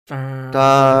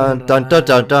Dun dun dun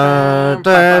dun dun dun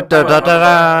dun dun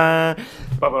dun.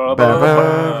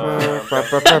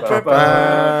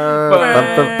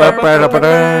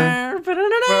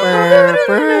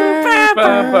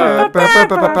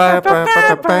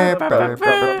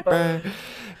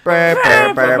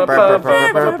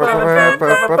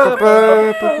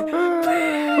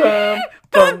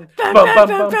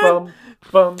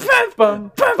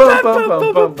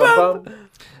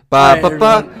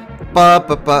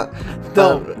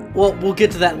 No, well, we'll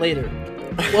get to that later.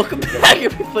 Welcome back,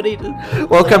 everybody.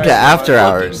 Welcome to After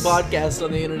Hours. Podcast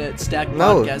on the internet, Stacked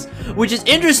No. Podcast. Which is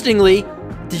interestingly,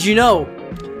 did you know?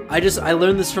 I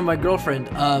learned this from my girlfriend.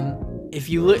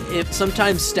 If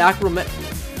sometimes Stacked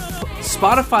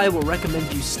Spotify will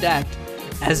recommend you Stacked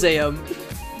as a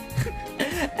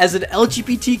as an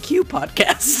LGBTQ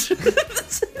podcast.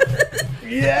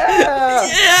 Yeah.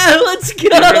 Yeah, let's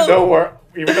go.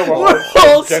 Even though We're we're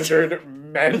all gendered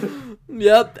men.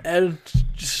 Yep, and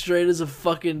straight as a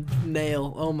fucking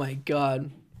nail. Oh my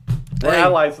god. We're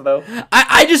allies though.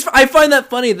 I find that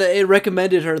funny that it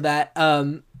recommended her that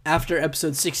after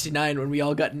episode 69 when we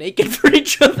all got naked for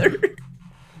each other.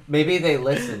 Maybe they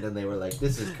listened and they were like,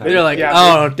 "This is kind They're of." like, Yeah,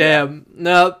 oh damn,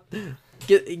 no,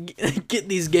 get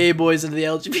these gay boys into the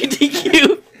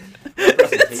LGBTQ.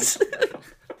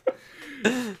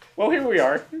 Well, here we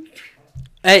are.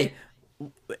 Hey,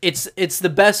 it's the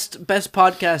best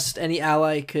podcast any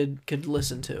ally could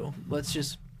listen to. Let's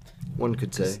just, One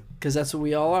could say. because that's what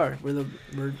we all are.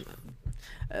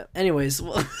 Anyways,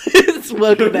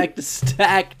 welcome back to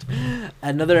Stacked,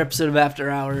 another episode of After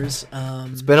Hours.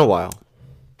 It's been a while.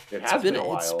 It has been a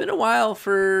while. It's been a while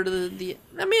for the.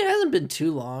 I mean, it hasn't been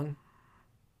too long.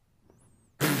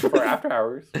 For After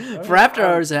Hours. For After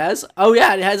Hours, it has. Oh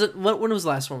yeah, it hasn't. When was the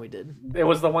last one we did? It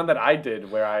was the one that I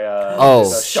did where I. Oh,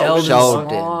 did a Sheldon Sheldon.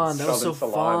 Salon. That was so Sheldon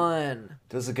Salon. fun.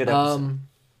 That was a good episode.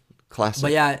 Classic.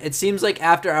 But yeah, it seems like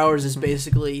After Hours is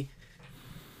basically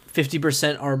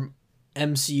 50% our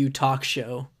MCU talk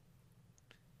show.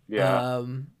 Yeah.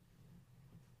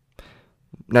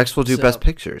 Next, we'll do so- Best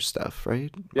Picture stuff, right?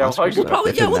 Yeah, we'll Oscar probably- stuff,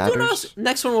 Probably if yeah. it We'll do an matters. Oscar.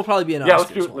 Next one will probably be an Yeah,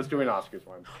 Oscars one. let's do an Oscars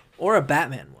one. Or a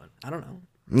Batman one. I don't know.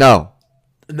 No,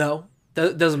 No,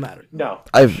 doesn't matter. No.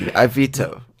 I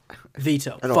veto.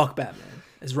 Veto. I don't- Fuck Batman,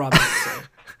 as Robin would say.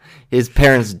 His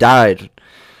parents died.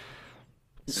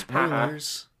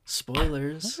 Spoilers.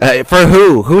 Spoilers. For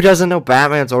who? Who doesn't know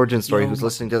Batman's origin story? Yo, Who's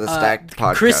listening to the Stacked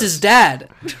podcast? Chris's dad.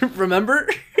 Remember?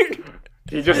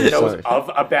 He just knows Sorry. of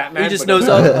a Batman. He just but knows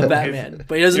doesn't of know a Batman, his-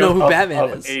 but he doesn't he know knows who of- Batman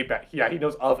of is. Yeah, he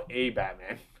knows of a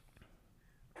Batman.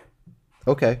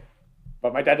 Okay.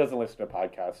 But my dad doesn't listen to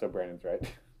podcasts, so Brandon's right.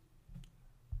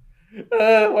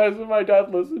 Why doesn't my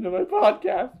dad listen to my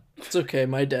podcast? It's okay.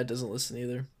 My dad doesn't listen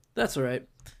either. That's all right.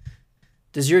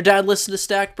 Does your dad listen to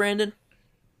Stack, Brandon?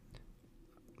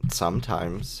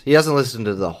 Sometimes he hasn't listened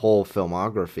to the whole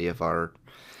filmography of our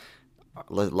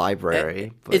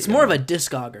library. but, It's more of a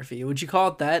discography. Would you call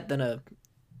it that than a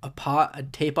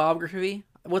tapeography?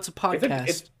 What's a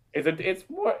podcast?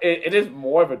 It is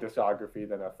more of a discography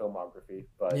than a filmography,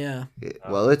 but Yeah.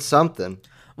 Well, it's something.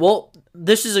 Well,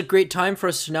 this is a great time for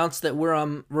us to announce that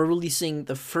we're releasing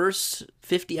the first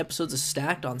 50 episodes of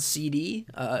Stacked on CD.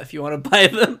 If you want to buy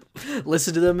them,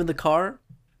 listen to them in the car.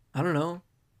 I don't know.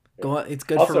 Go on. It's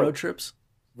good for Also- road trips.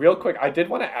 real quick, I did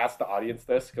want to ask the audience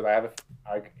this because I have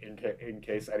in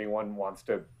case anyone wants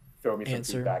to throw me some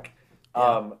Answer. feedback.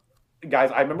 Yeah.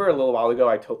 Guys, I remember a little while ago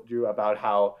I told you about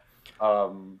how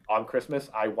on Christmas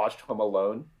I watched Home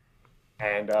Alone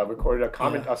and recorded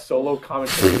a solo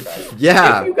commentary track.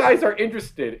 Yeah. If you guys are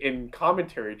interested in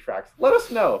commentary tracks, let us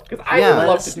know because I Yeah. would Let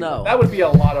love us to do know. that. That would be a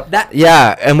lot of fun. That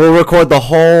Yeah, and we'll record the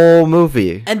whole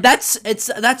movie. and that's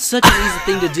such an easy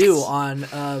thing to do on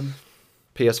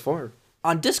PS4.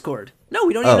 Discord. No,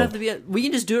 we don't Oh. even have to be. We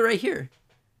can just do it right here.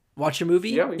 Watch a movie.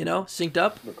 Yeah, we- Synced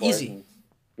up, record easy. and-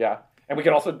 yeah. And we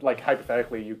could also, like,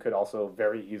 hypothetically, you could also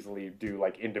very easily do,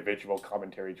 like, individual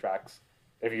commentary tracks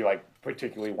if you, like,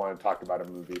 particularly want to talk about a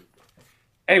movie.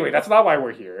 Anyway, that's not why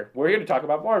we're here. We're here to talk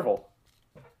about Marvel.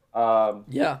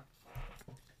 Yeah.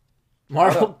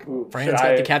 Marvel. Ooh, Brandon's should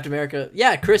got I- the Captain America.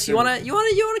 Yeah, Chris, you wanna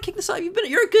kick this off?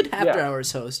 You're a good After Yeah.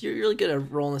 Hours host. You're really good at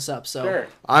rolling this up. So, Sure.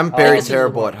 I'm very listen to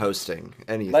terrible the- at hosting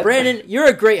anything. Let's- Brandon, you're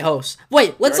a great host.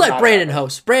 Wait, let's You're let not Brandon that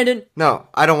host. Brandon. No,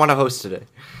 I don't want to host today.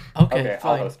 Okay, Okay, I'll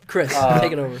fine. host. Chris,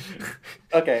 take it over.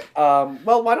 Okay.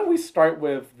 Well, why don't we start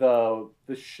with the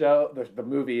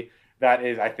movie that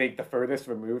is, I think, the furthest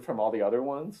removed from all the other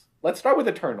ones. Let's start with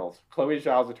Eternals. Chloe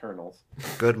Zhao's Eternals.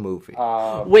 Good movie.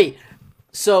 Wait,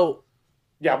 so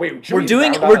Yeah. Wait. should we're we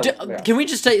doing. round out- yeah. Can we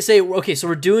just say okay? So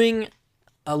we're doing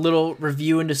a little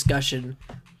review and discussion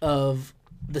of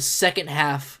the second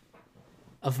half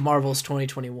of Marvel's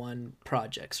 2021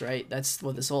 projects, right? That's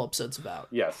what this whole episode's about.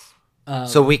 Yes.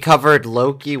 So we covered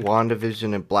Loki,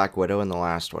 WandaVision, and Black Widow in the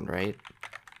last one, right?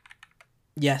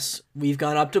 Yes, we've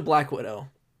gone up to Black Widow.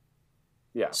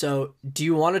 Yeah. So, do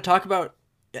you want to talk about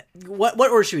what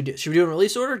order should we do? Should we do in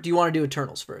release order? Or do you want to do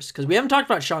Eternals first? Because we haven't talked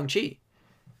about Shang-Chi.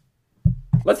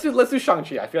 Let's do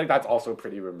Shang-Chi. I feel like that's also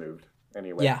pretty removed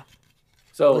anyway. Yeah.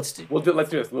 So let's do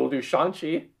this. We'll do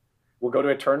Shang-Chi. We'll go to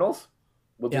Eternals.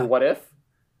 We'll do What If,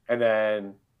 and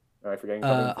then am I forgetting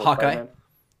something? Hawkeye. Spider-Man?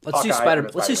 Let's do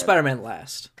Spider-Man. Let's do Spider-Man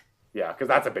last. Yeah, because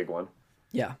that's a big one.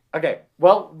 Yeah. Okay.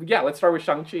 Well, yeah. Let's start with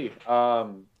Shang-Chi.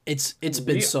 It's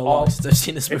been so long since I've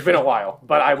seen this movie. It's been a while,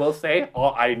 but I will say,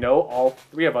 I know all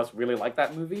three of us really like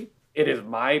that movie. It is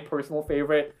my personal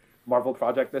favorite Marvel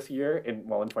project this year in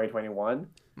 2021.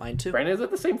 Mine too. Brandon, is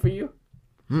it the same for you?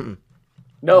 Mm-mm.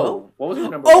 No. What was your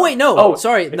number? Oh one? wait, no. Oh,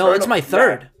 sorry, no. It's my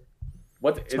third.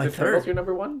 Yeah. Is my Eternals third. your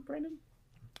number one, Brandon?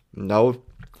 No,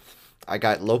 I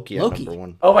got Loki at number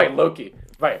one. Oh right, Loki.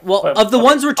 Right. Well, But- of the okay.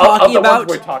 ones we're Of the talking ones about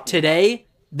we're talking today,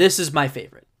 this is my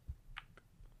favorite.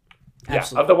 Yeah,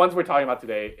 Absolutely. of the ones we're talking about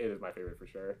today, it is my favorite for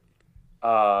sure.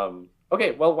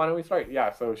 Okay, well, why don't we start?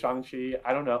 Yeah, so Shang-Chi,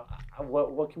 I don't know.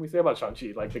 What can we say about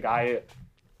Shang-Chi? Like, the guy,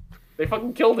 they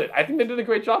fucking killed it. I think they did a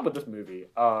great job with this movie.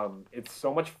 It's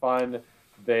so much fun.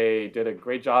 They did a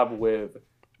great job with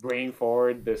bringing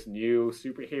forward this new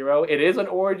superhero. It is an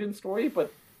origin story,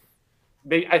 but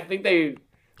I think they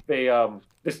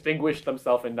distinguished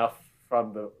themselves enough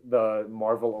from the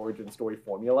Marvel origin story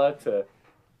formula to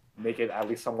make it at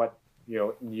least somewhat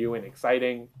new and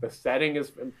exciting. The setting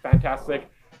is fantastic.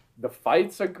 The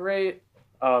fights are great.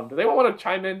 Does anyone want to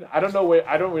chime in? I don't know.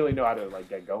 I don't really know how to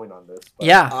get going on this. But...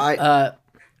 Yeah.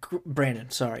 Brandon,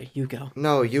 sorry, you go.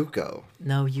 No, you go.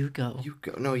 No, you go. You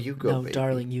go. No, you go. No, baby.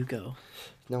 darling, you go.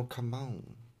 No, come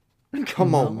on.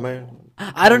 Come on, man.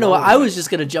 I don't know. I was just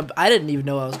gonna jump. I didn't even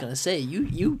know what I was gonna say.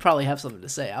 You probably have something to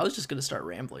say. I was just gonna start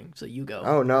rambling. So you go.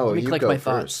 Oh no, Let me you collect go my first.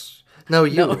 thoughts. No,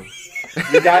 you. No.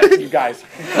 You guys.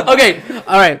 Okay.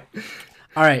 All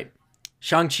right.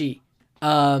 Shang-Chi.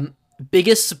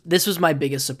 This was my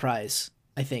biggest surprise,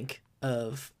 I think,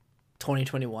 of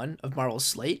 2021 of Marvel's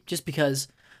slate, just because,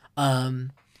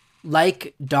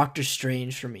 like Doctor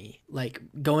Strange for me, like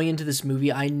going into this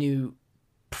movie, I knew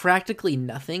practically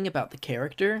nothing about the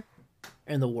character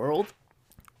and the world,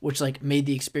 which made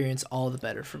the experience all the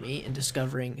better for me in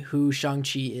discovering who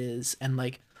Shang-Chi is and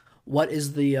what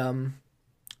is the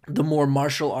more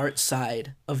martial arts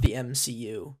side of the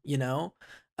MCU,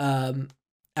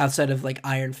 outside of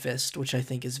Iron Fist, which I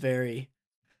think is very,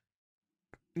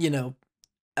 its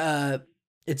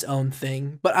own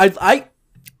thing. But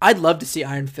I'd love to see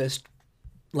Iron Fist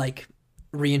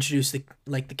reintroduce the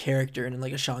character in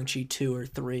a Shang-Chi 2 or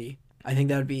 3. I think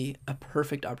that would be a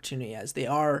perfect opportunity, as they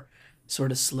are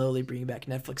sort of slowly bringing back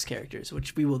Netflix characters,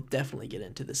 which we will definitely get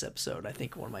into this episode. I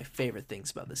think one of my favorite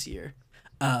things about this year.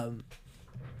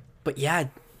 But yeah,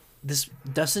 this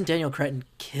Dustin Daniel Cretton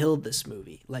killed this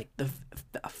movie. The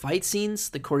fight scenes,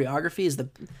 the choreography is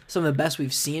some of the best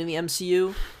we've seen in the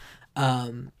MCU.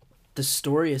 The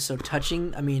story is so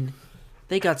touching. I mean,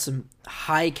 they got some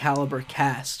high caliber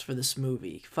cast for this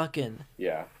movie. Fucking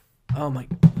yeah. Oh my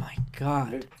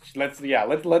god. Let's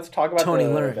talk about Tony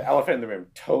Leung. the elephant in the room.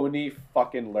 Tony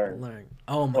fucking Leung.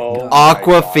 Oh my god.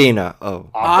 Aquafina. Oh.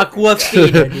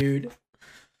 Aquafina, dude.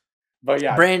 But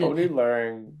yeah, Brandon. Tony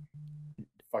Leung,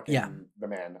 fucking Yeah. the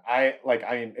man. I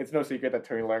mean, it's no secret that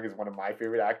Tony Leung is one of my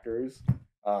favorite actors.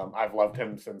 I've loved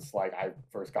him since I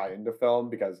first got into film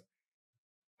because,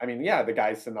 I mean, yeah, the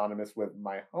guy's synonymous with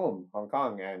my home, Hong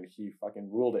Kong, and he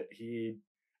fucking ruled it.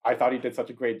 I thought he did such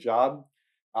a great job.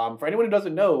 For anyone who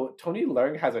doesn't know, Tony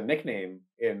Leung has a nickname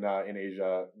in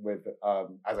Asia with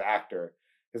as an actor.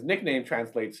 His nickname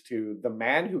translates to the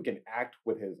man who can act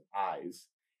with his eyes,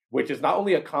 which is not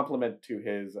only a compliment to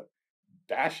his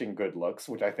dashing good looks,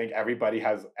 which I think everybody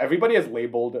has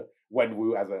labeled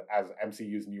Wenwu as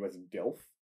MCU's newest DILF.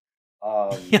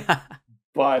 Yeah.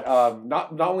 But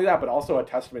not only that, but also a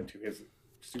testament to his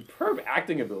superb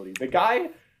acting ability. The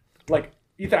guy,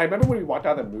 Ethan, I remember when we walked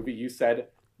out of the movie, you said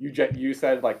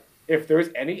if there's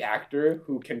any actor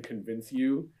who can convince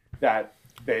you that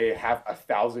they have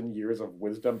 1,000 years of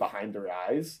wisdom behind their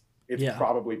eyes, it's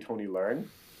probably Tony Leung.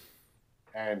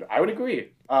 And I would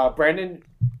agree. Brandon,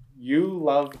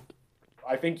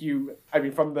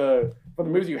 from the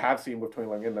movies you have seen with Tony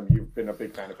Leung in them, you've been a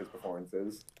big fan of his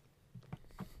performances.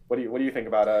 What do you think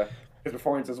about his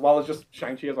performance as well as just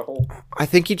Shang-Chi as a whole? I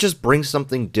think he just brings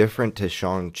something different to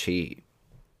Shang-Chi,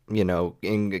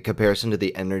 in comparison to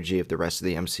the energy of the rest of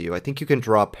the MCU. I think you can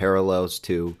draw parallels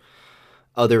to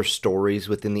other stories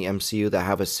within the MCU that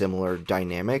have a similar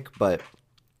dynamic, but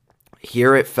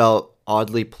here it felt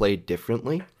oddly played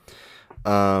differently.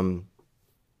 Well,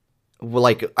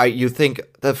 like you think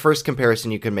the first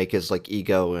comparison you can make is like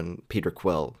Ego and Peter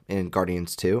Quill in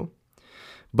Guardians 2,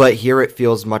 but here it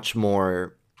feels much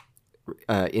more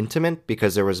intimate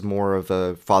because there was more of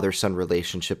a father-son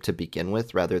relationship to begin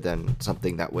with rather than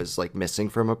something that was like missing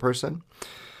from a person,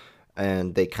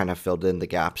 and they kind of filled in the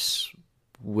gaps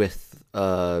with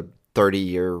a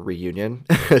 30-year reunion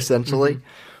essentially.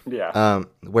 Yeah.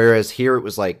 Whereas here it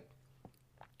was like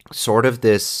sort of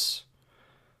this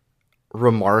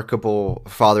remarkable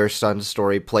father-son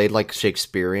story played like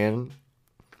Shakespearean,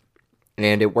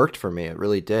 and it worked for me. It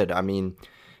really did. I mean,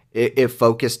 it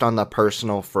focused on the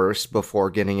personal first before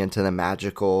getting into the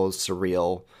magical,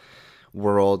 surreal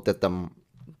world that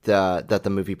the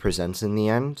movie presents in the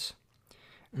end.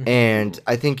 And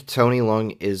I think Tony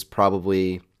Leung is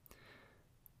probably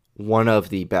one of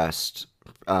the best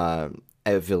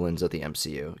villains of the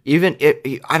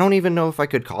MCU. I don't even know if I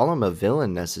could call him a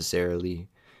villain necessarily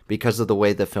because of the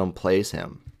way the film plays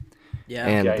him. Yeah.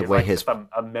 And Yeah, the he's way like his just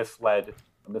a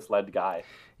misled guy.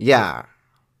 yeah,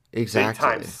 Big exactly.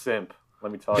 time simp,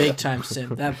 let me tell you. Big time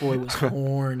simp. That boy was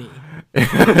horny. He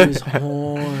was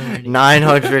horny.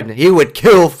 900. He would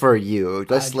kill for you.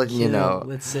 Just I'd letting you kill, know.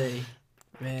 Let's say.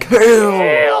 Man.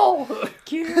 Kill.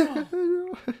 Kill.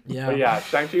 Yeah. But yeah,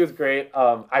 Shang-Chi was great.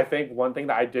 I think one thing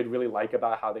that I did really like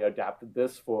about how they adapted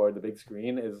this for the big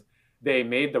screen is they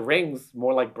made the rings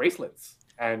more like bracelets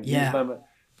and used them.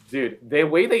 Dude,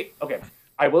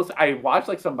 I watched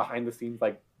like some behind the scenes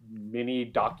like mini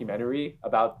documentary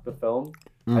about the film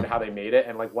and how they made it,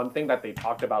 and like one thing that they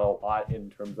talked about a lot in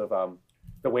terms of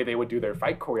the way they would do their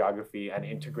fight choreography and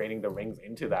integrating the rings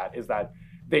into that is that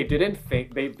they didn't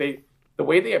think the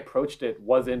way they approached it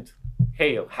wasn't,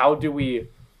 hey, how do we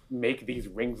make these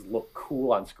rings look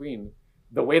cool on screen?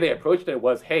 The way they approached it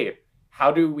was, hey,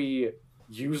 how do we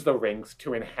use the rings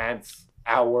to enhance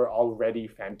our already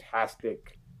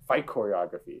fantastic fight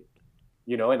choreography?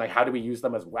 You know, and like how do we use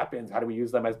them as weapons? How do we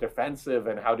use them as defensive?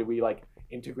 And how do we like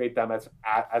integrate them as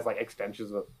like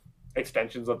extensions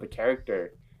of the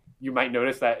character? You might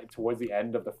notice that towards the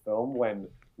end of the film, when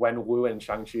Wu and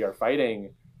Shang-Chi are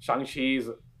fighting, Shang-Chi's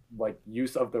like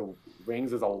use of the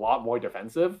rings is a lot more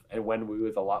defensive, and Wenwu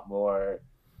is a lot more,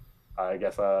 I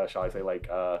guess, shall I say, like,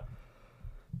 I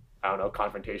don't know,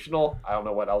 confrontational. I don't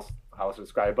know how else to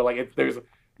describe it, but like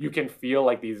you can feel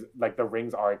like the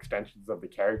rings are extensions of the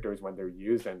characters when they're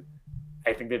used, and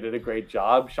I think they did a great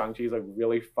job. Shang-Chi is a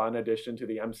really fun addition to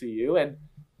the MCU, and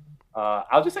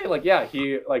I'll just say, like, yeah,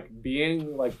 he like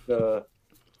being like the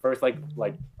first like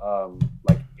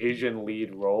Asian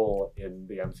lead role in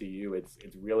the MCU.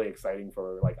 It's really exciting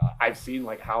for like I've seen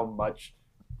like how much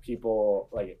people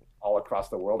like all across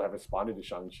the world have responded to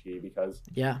Shang-Chi because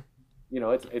you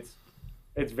know it's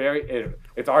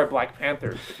our Black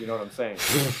Panther, if you know what I'm saying.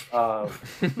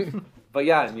 But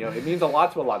yeah, you know, it means a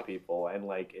lot to a lot of people, and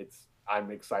like I'm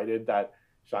excited that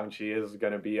Shang-Chi is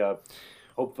going to be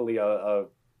hopefully a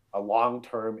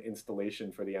long-term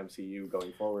installation for the MCU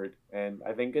going forward, and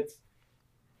I think it's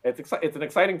an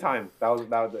exciting time.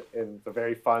 It's a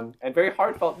very fun and very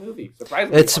heartfelt movie.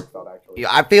 Surprisingly heartfelt, actually.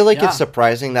 I feel like it's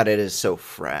surprising that it is so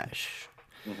fresh.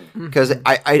 Because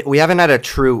we haven't had a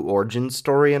true origin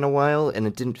story in a while, and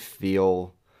it didn't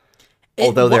feel.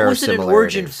 Although there are similarities. What was it an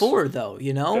origin for, though?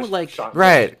 You know, Just like Sean,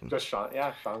 right? Just Sean,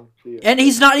 yeah, Sean. And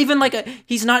he's not even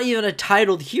a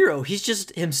titled hero. He's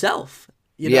just himself.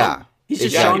 You know? Yeah, he's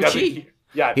just exactly.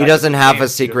 Shang-Chi. He doesn't have a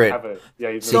secret.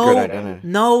 Secret identity.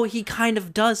 No, he kind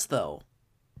of does though,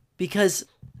 because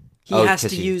he has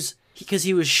to use because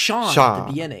he was Sean at the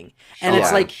beginning, and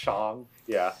it's like Sean.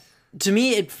 Yeah. To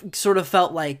me, it sort of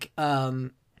felt like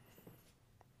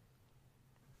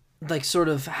sort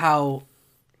of how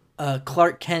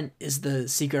Clark Kent is the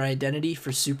secret identity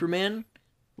for Superman,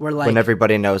 where like when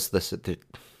everybody knows this.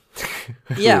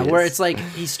 Where it's like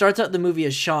he starts out the movie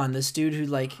as Sean, this dude who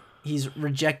like he's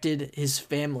rejected his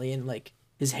family and like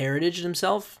his heritage and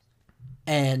himself,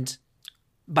 and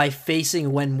by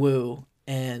facing Wenwu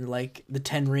and like the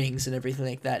 10 rings and everything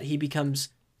like that, he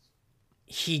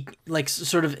like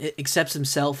sort of accepts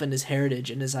himself and his heritage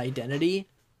and his identity,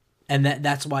 and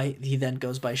that's why he then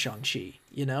goes by Shang-Chi,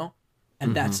 you know?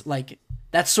 And that's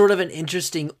sort of an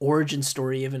interesting origin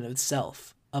story even in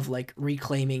itself of like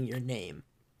reclaiming your name,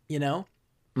 you know?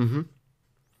 Mm-hmm.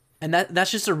 And that's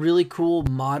just a really cool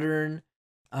modern,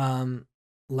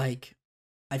 like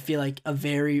I feel like a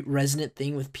very resonant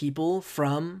thing with people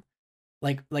from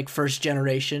like first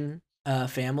generation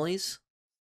families,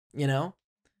 you know?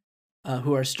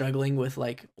 who are struggling with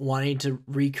like wanting to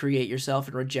recreate yourself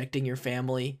and rejecting your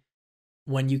family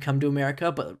when you come to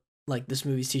America, but like this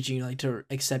movie's teaching you like to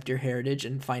accept your heritage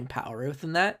and find power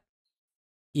within that,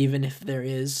 even if there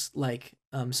is like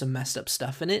some messed up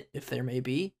stuff in it, if there may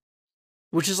be,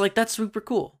 which is like that's super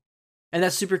cool. And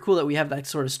that's super cool that we have that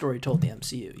sort of story told in the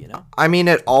MCU, you know? I mean,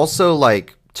 it also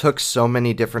like took so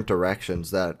many different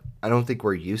directions that I don't think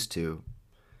we're used to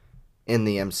in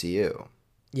the MCU.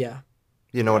 Yeah.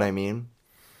 You know what I mean?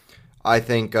 I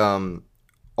think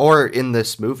or in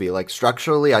this movie, like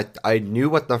structurally I knew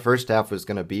what the first half was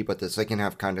going to be, but the second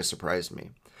half kind of surprised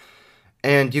me.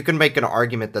 And you can make an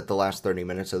argument that the last 30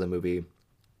 minutes of the movie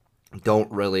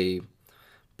don't really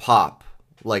pop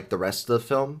like the rest of the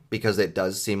film because it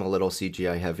does seem a little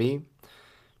CGI heavy.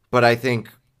 But I think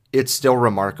it's still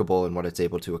remarkable in what it's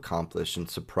able to accomplish and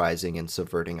surprising and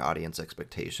subverting audience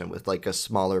expectation with like a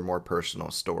smaller, more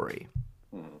personal story.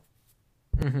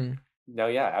 Mm-hmm. No,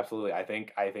 yeah, absolutely. I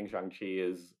think Shang-Chi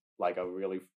is like a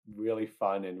really, really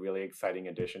fun and really exciting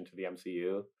addition to the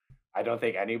MCU. I don't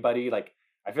think anybody like.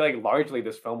 I feel like largely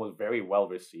this film was very well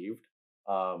received,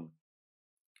 and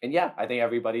yeah, I think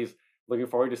everybody's looking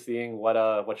forward to seeing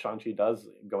what Shang-Chi does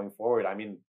going forward. I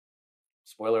mean,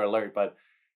 spoiler alert, but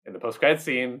in the post-credit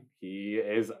scene,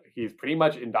 he's pretty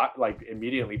much like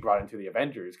immediately brought into the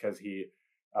Avengers because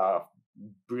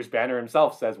Bruce Banner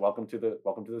himself says welcome to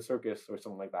the circus or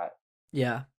something like that.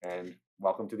 Yeah. And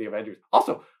welcome to the Avengers.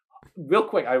 Also, real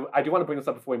quick, I do want to bring this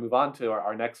up before we move on to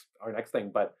our next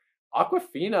thing, but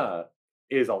Awkwafina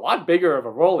is a lot bigger of a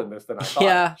role in this than I thought.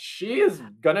 Yeah.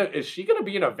 Is she gonna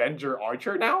be an Avenger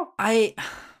Archer now? I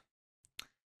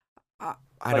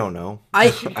don't know. I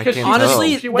can't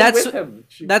honestly, she went that's with him.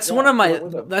 that's one of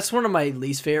my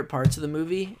least favorite parts of the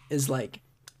movie is like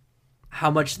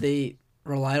how much they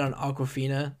relied on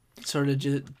Awkwafina sort of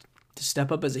to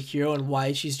step up as a hero and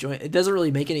why she's joined. It doesn't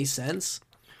really make any sense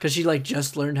because she like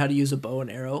just learned how to use a bow and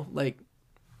arrow. Like,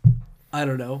 I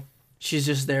don't know. She's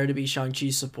just there to be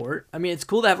Shang-Chi's support. I mean, it's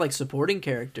cool to have like supporting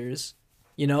characters,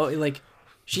 you know, like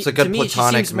it's a good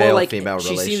platonic male-female She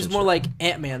relationship. seems more like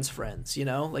Ant-Man's friends, you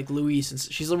know, like Luis, and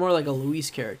she's more like a Luis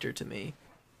character to me.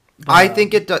 But, I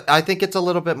think it's a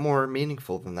little bit more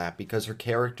meaningful than that because her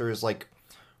character is like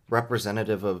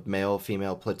representative of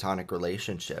male-female platonic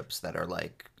relationships that are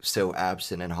like so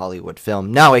absent in Hollywood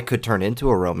film. Now it could turn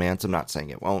into a romance. I'm not saying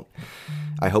it won't.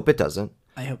 I hope it doesn't.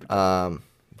 I hope it I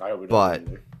hope it doesn't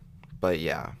either. But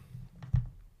yeah.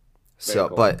 Very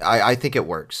cool. But I think it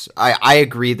works. I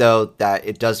agree though that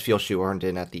it does feel shoehorned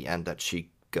in at the end that she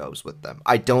goes with them.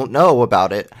 I don't know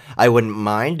about it. I wouldn't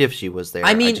mind if she was there.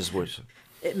 I mean, I just wish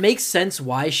it makes sense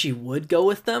why she would go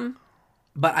with them,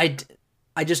 but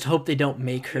I just hope they don't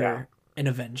make her an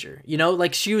Avenger. You know,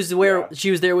 like she was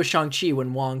there with Shang-Chi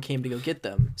when Wong came to go get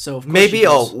them. So of course maybe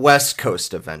a West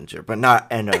Coast Avenger, but not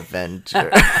an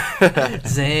Avenger.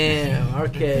 Damn.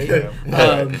 Okay.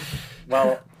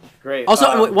 Well, great.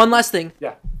 Also, one last thing.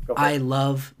 Yeah, go for I it.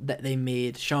 love that they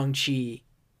made Shang-Chi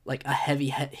like a heavy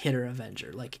hitter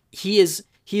Avenger. Like he is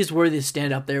worthy to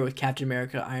stand up there with Captain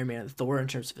America, Iron Man, and Thor in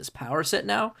terms of his power set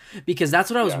now. Because that's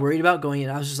what I was worried about going in.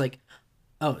 I was just like,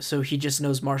 oh, so he just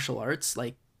knows martial arts?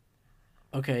 Like,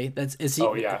 okay, is he?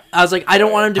 Oh, yeah. I was like, I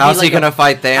don't want him to How's be like he gonna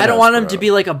fight Thanos? I don't want him bro? to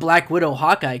be like a Black Widow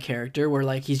Hawkeye character where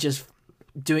like he's just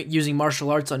using martial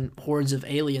arts on hordes of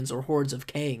aliens or hordes of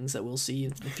Kangs that we'll see in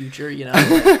the future, you know.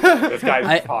 This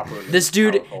guy's properly This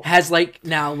dude powerful. has like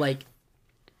now like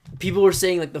people were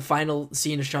saying like the final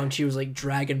scene of Shang-Chi was like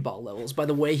Dragon Ball levels by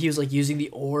the way he was like using the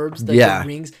orbs, the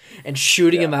rings, and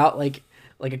shooting him out like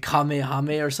a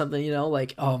Kamehameha or something, you know,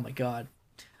 like oh my god.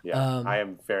 Yeah, I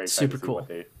am very excited super to see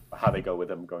cool. how they go with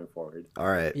them going forward. All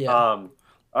right. Yeah.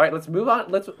 All right, let's move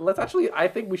on. Let's actually. I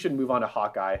think we should move on to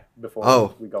Hawkeye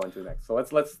before we go into the next. So let's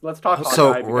talk Hawkeye.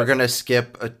 So we're gonna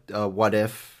skip a what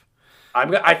if.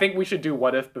 I think we should do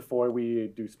what if before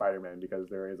we do Spider-Man because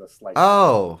there is a slight.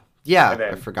 Oh yeah, and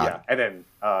then, I forgot. Yeah, and then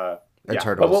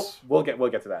Eternals. But we'll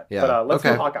get to that. Yeah. But let's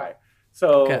do Hawkeye.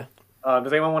 So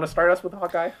does anyone want to start us with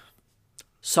Hawkeye?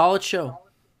 Solid show.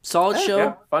 Show.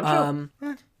 Yeah, fun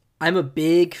show. I'm a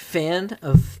big fan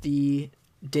of the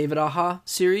David Aja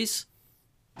series.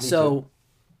 So,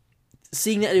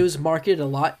 seeing that it was marketed a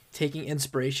lot, taking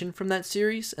inspiration from that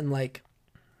series, and like,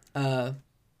 how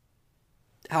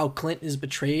Clint is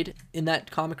betrayed in that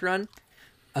comic run,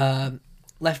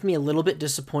 left me a little bit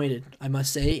disappointed, I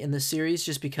must say, in the series,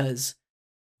 just because,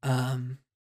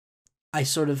 I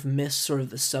sort of miss sort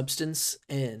of the substance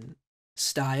and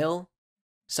stylization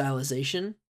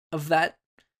of that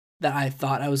I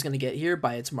thought I was going to get here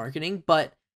by its marketing,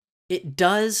 but it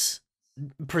does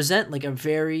present like a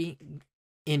very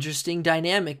interesting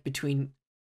dynamic between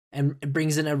and it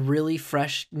brings in a really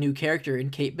fresh new character in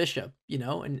Kate Bishop, you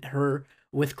know, and her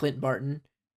with Clint Barton.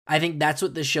 I think that's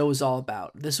what this show was all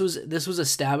about. This was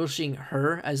establishing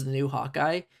her as the new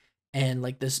Hawkeye and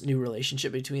like this new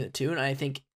relationship between the two, and I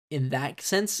think in that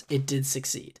sense it did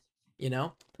succeed, you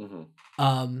know?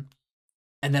 Mm-hmm.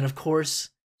 And then of course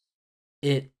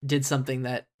it did something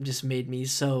that just made me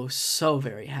so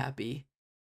very happy.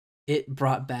 It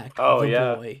brought back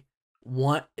boy,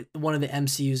 one of the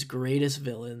MCU's greatest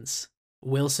villains,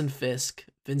 Wilson Fisk,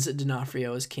 Vincent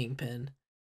D'Onofrio as Kingpin.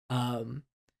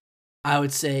 I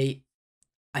would say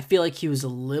I feel like he was a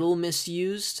little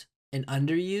misused and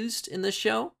underused in the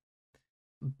show,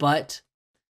 but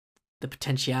the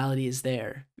potentiality is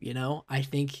there, you know? I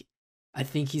think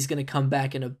he's going to come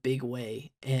back in a big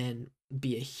way and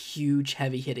be a huge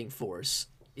heavy-hitting force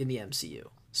in the MCU.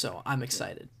 So, I'm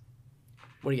excited.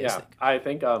 What do you guys think? I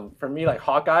think for me, like,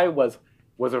 Hawkeye was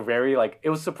a very, like, it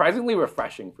was surprisingly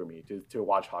refreshing for me to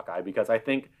watch Hawkeye, because I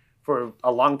think for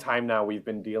a long time now we've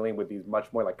been dealing with these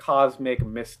much more like cosmic,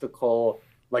 mystical,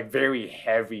 like very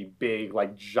heavy, big,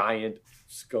 like giant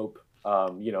scope,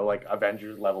 like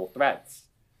Avengers level threats.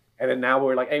 And then now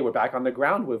we're like, hey, we're back on the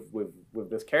ground with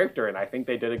this character, and I think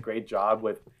they did a great job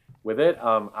with it.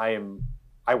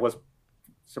 I was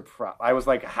surprised. I was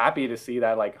like happy to see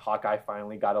that like Hawkeye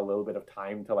finally got a little bit of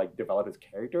time to like develop his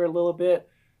character a little bit.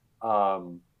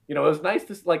 It was nice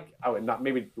to like,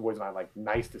 maybe it was not like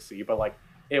nice to see, but like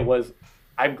it was.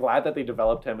 I'm glad that they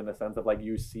developed him in the sense of like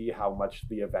you see how much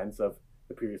the events of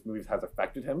the previous movies has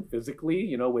affected him physically.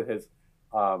 You know, with his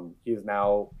he's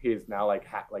now like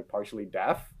partially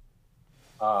deaf.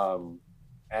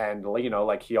 And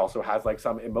like he also has like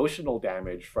some emotional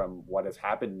damage from what has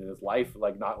happened in his life,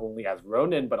 like not only as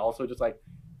Ronin, but also just like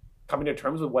coming to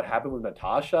terms with what happened with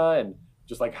Natasha, and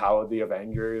just like how the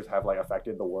Avengers have like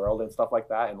affected the world and stuff like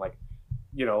that. And like,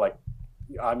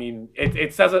 I mean,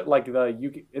 it says it like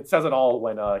it says it all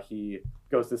when he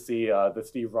goes to see the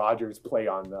Steve Rogers play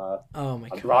on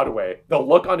Broadway. The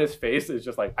look on his face is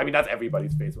just like, I mean, that's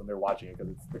everybody's face when they're watching it,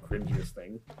 because it's the cringiest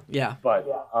thing. Yeah. But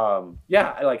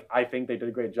I think they did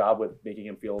a great job with making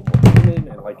him feel more human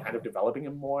and like kind of developing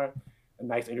him more. A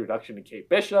nice introduction to Kate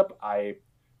Bishop. I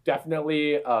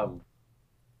definitely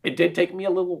it did take me a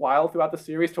little while throughout the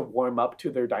series to warm up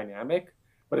to their dynamic,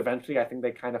 but eventually I think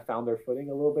they kind of found their footing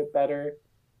a little bit better.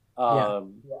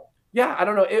 Yeah, I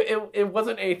don't know. It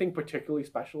wasn't anything particularly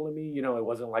special to me. It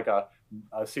wasn't like a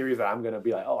series that I'm going to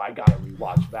be like, oh, I got to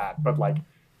rewatch that. But like,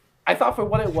 I thought for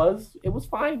what it was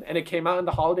fine. And it came out in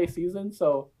the holiday season.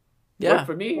 So yeah,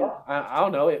 for me, I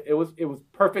don't know. It was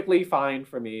perfectly fine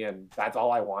for me. And that's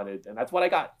all I wanted. And that's what I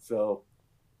got. So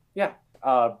yeah.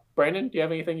 Brandon, do you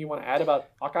have anything you want to add about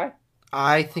Hawkeye?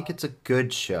 I think it's a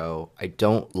good show. I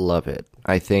don't love it.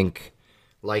 I think,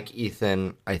 like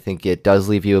Ethan, I think it does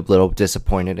leave you a little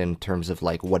disappointed in terms of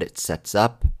like what it sets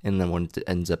up and then what it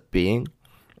ends up being.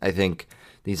 I think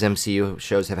these MCU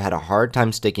shows have had a hard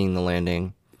time sticking the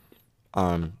landing.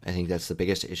 I think that's the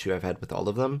biggest issue I've had with all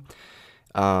of them.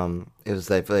 Is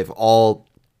that they've all...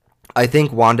 I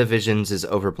think WandaVision's is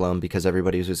overblown because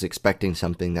everybody was expecting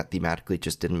something that thematically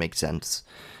just didn't make sense.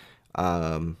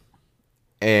 And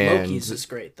Loki's is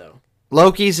great, though.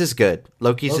 Loki's is good.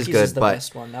 Loki's is good, is the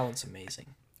best one. That one's amazing.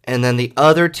 And then the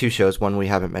other two shows, one we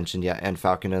haven't mentioned yet, and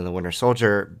Falcon and the Winter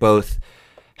Soldier, both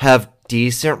have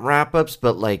decent wrap-ups,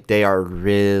 but like they are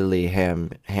really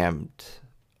hammed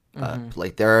up.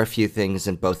 Like there are a few things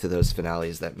in both of those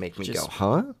finales that make me go,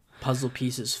 huh? Puzzle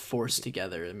pieces forced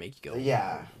together and make you go,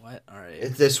 yeah, what? All right.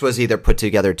 This was either put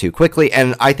together too quickly,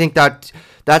 and I think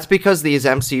that's because these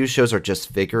MCU shows are just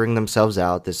figuring themselves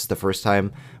out. This is the first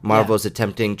time Marvel is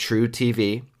attempting true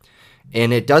TV,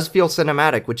 and it does feel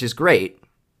cinematic, which is great.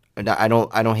 And I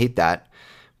don't hate that,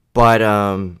 but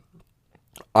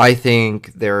I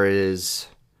think there is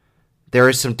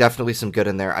definitely some good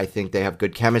in there. I think they have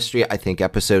good chemistry. I think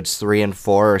episodes 3 and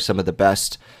 4 are some of the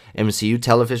best MCU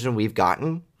television we've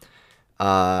gotten.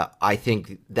 I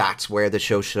think that's where the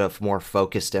show should have more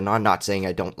focused in on. Not saying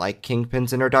I don't like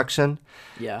Kingpin's introduction.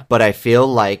 Yeah. But I feel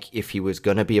like if he was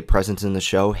going to be a presence in the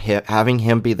show, having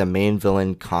him be the main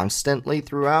villain constantly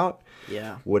throughout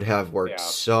would have worked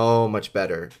so much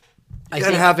better.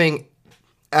 And having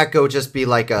Echo just be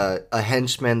like a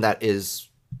henchman that is,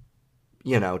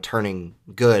 turning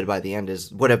good by the end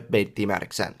would have made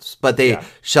thematic sense. But they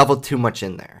shoveled too much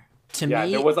in there. To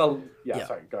me, there was a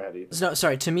sorry, go ahead, Ethan. No,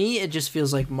 sorry. To me, it just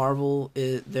feels like Marvel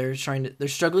they're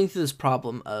struggling through this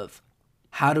problem of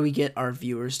how do we get our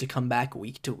viewers to come back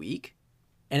week to week,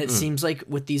 and it seems like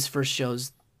with these first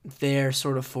shows, their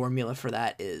sort of formula for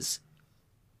that is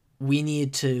we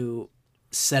need to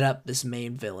set up this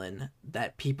main villain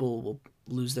that people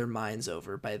lose their minds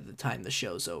over by the time the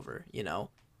show's over, you know?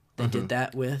 They did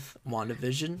that with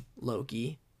WandaVision,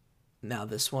 Loki, now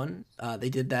this one. They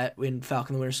did that in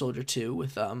Falcon the Winter Soldier 2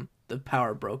 with the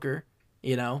Power Broker,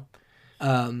 you know?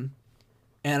 And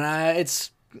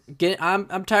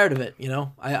I'm tired of it, you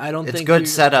know? I don't think it's good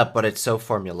setup, but it's so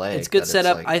formulaic. It's good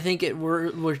setup. Like... I think it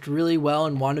worked really well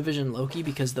in WandaVision and Loki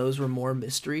because those were more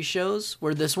mystery shows,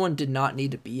 where this one did not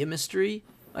need to be a mystery,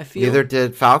 I feel. Neither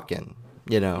did Falcon,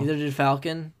 you know? Neither did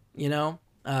Falcon, you know?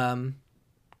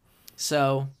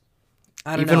 So,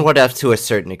 I don't know. Even What If, to a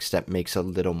certain extent, makes a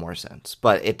little more sense,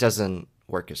 but it doesn't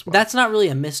work as well. That's not really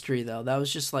a mystery, though. That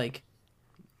was just like,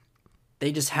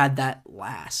 they just had that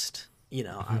last, you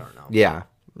know? I don't know. Yeah.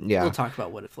 We'll talk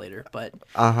about What If later, but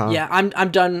yeah,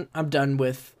 I'm done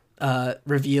with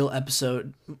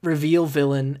reveal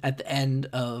villain at the end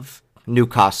of new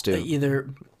costume, either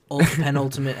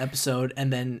penultimate episode,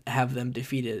 and then have them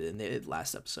defeated in the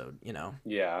last episode, you know?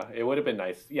 Yeah, it would have been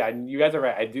nice. Yeah, you guys are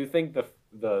right. I do think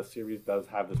the series does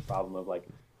have this problem of like,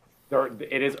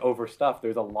 it is overstuffed.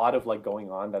 There's a lot of like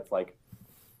going on that's like,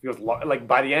 feels like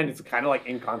by the end it's kind of like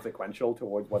inconsequential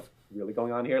towards what's really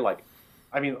going on here. Like,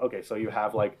 I mean, okay, so you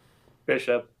have like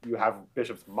Bishop, you have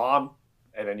Bishop's mom,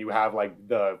 and then you have like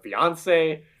the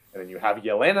fiance, and then you have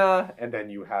Yelena, and then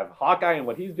you have Hawkeye and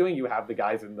what he's doing. You have the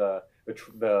guys in the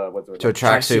what's it? So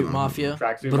Tracksuit Mafia,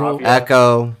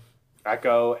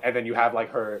 Echo, and then you have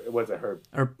like her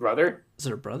brother? Is it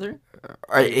her brother?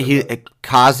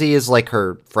 Kazi is like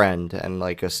her friend and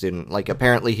like a student. Like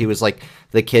apparently he was like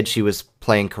the kid she was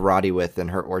playing karate with in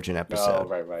her origin episode.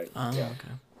 Oh, right. Oh, yeah. Okay.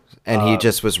 And he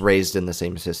just was raised in the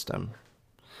same system.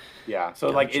 Yeah, so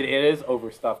like it is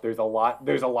overstuffed. There's a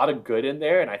lot of good in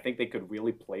there, and I think they could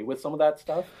really play with some of that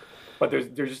stuff. But there's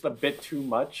just a bit too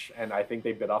much, and I think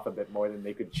they bit off a bit more than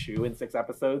they could chew in 6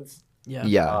 episodes.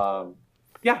 Yeah.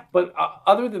 Yeah. But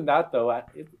other than that, though,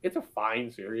 it's a fine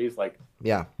series. Like,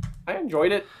 yeah, I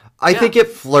enjoyed it. I think it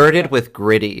flirted with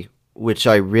gritty, which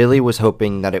I really was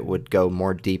hoping that it would go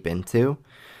more deep into,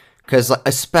 because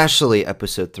especially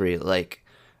episode 3, like.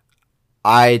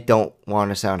 I don't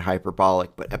want to sound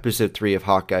hyperbolic, but episode 3 of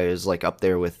Hawkeye is like up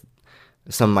there with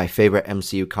some of my favorite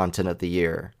MCU content of the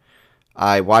year.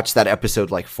 I watched that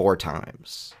episode like 4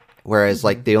 times. Whereas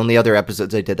like the only other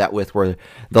episodes I did that with were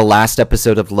the last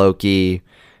episode of Loki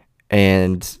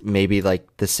and maybe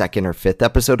like the 2nd or 5th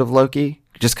episode of Loki.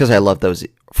 Just because I love those.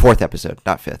 4th episode,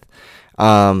 not 5th.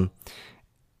 And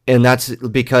that's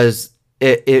because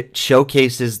it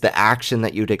showcases the action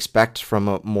that you'd expect from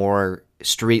a more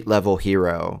street level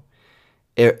hero.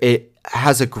 It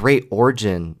has a great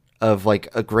origin of like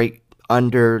a great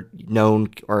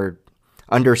underknown or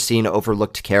underseen,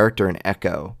 overlooked character in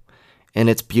Echo, and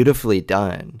it's beautifully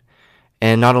done.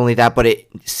 And not only that, but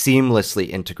it seamlessly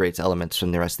integrates elements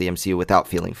from the rest of the MCU without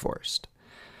feeling forced.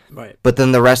 Right. But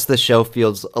then the rest of the show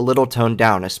feels a little toned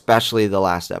down, especially the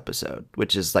last episode,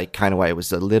 which is like kind of why it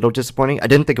was a little disappointing. I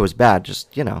didn't think it was bad,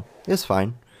 just, you know, it's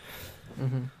fine.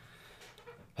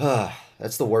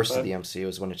 That's the worst of the MCU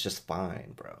is when it's just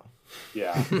fine, bro.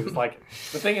 Yeah, it's like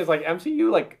the thing is like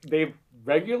MCU, like they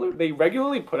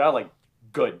regularly put out like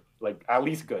good, like at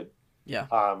least good. Yeah.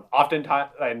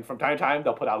 Oftentimes, and from time to time,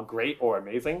 they'll put out great or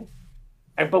amazing.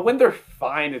 But when they're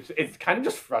fine, it's kind of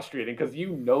just frustrating because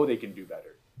you know they can do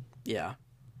better. Yeah.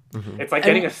 It's like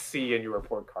getting a C in your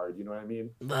report card. You know what I mean?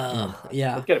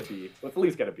 Yeah. Let's get a B. Let's at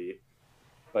least get a B.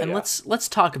 But and let's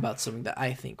talk about something that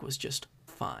I think was just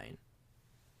fine.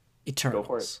 Eternals. Go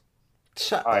for it.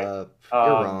 Shut All right. up. You're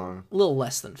wrong. A little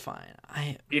less than fine.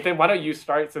 Ethan, why don't you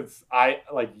start since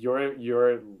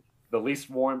you're the least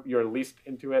warm, you're least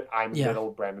into it. I'm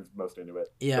middle. Brandon's most into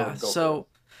it. Yeah. So,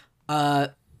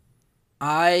 I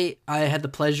had the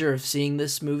pleasure of seeing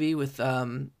this movie with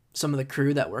some of the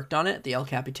crew that worked on it at the El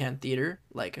Capitan Theater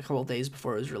like a couple of days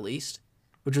before it was released,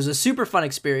 which was a super fun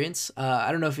experience.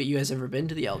 I don't know if you guys ever been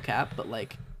to the El Cap, but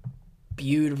like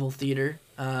beautiful theater.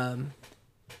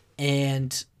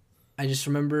 And I just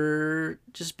remember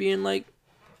just being like,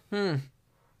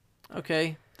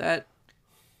 okay, that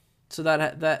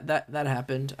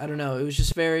happened. I don't know. It was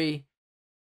just very.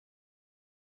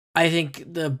 I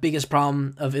think the biggest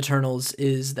problem of Eternals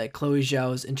is that Chloe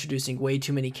Zhao is introducing way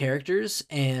too many characters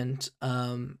and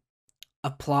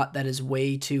a plot that is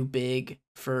way too big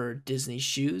for Disney's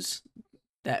shoes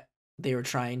that they were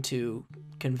trying to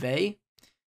convey.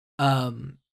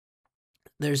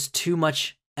 There's too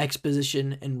much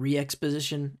exposition and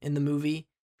re-exposition in the movie.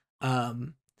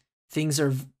 Things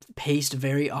are paced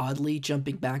very oddly,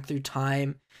 jumping back through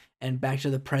time and back to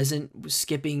the present,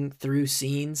 skipping through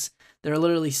scenes. There are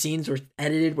literally scenes where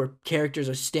characters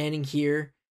are standing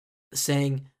here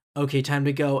saying, okay, time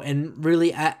to go. And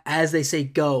really, as they say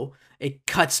go, it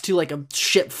cuts to like a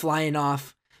ship flying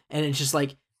off, and it's just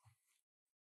like,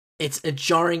 it's a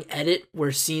jarring edit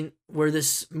where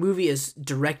this movie is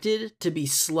directed to be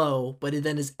slow, but it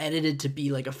then is edited to be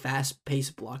like a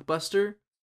fast-paced blockbuster,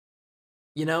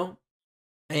 you know?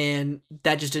 And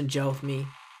that just didn't gel with me.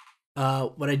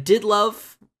 What I did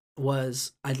love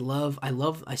was I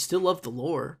still love the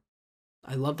lore.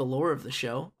 I love the lore of the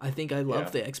show. I think I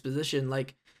love the exposition.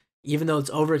 Like, even though it's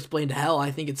over-explained to hell,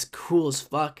 I think it's cool as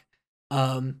fuck.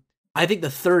 I think the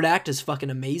third act is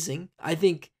fucking amazing. I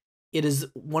think it is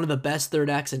one of the best third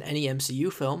acts in any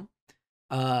MCU film.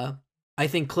 I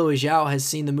think Chloe Zhao has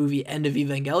seen the movie End of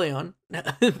Evangelion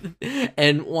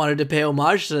and wanted to pay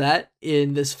homage to that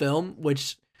in this film,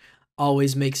 which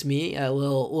always makes me a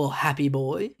little happy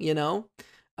boy, you know?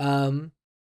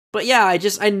 But yeah,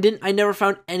 I never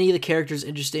found any of the characters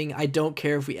interesting. I don't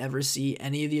care if we ever see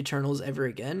any of the Eternals ever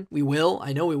again. We will.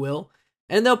 I know we will.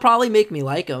 And they'll probably make me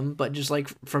like them, but just like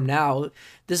from now,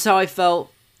 this is how I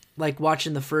felt like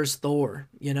watching the first Thor,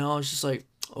 you know? It's just like,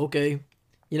 okay.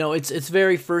 You know, it's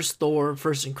very first Thor,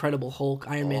 first Incredible Hulk,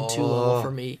 Iron Man 2 level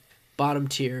for me. Bottom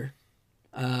tier.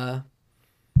 I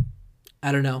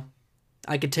don't know.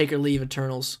 I could take or leave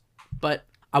Eternals. But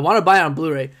I want to buy it on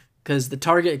Blu-ray because the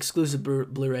Target exclusive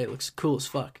Blu-ray looks cool as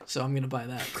fuck. So I'm going to buy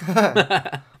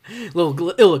that. It'll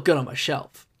look good on my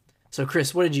shelf. So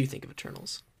Chris, what did you think of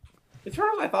Eternals?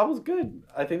 Eternals, I thought was good.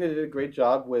 I think they did a great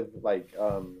job with like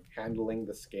handling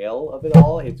the scale of it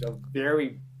all. It's a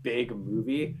very big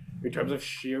movie in terms of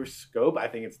sheer scope. I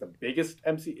think it's the biggest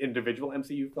individual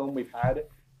MCU film we've had,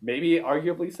 maybe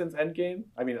arguably since Endgame.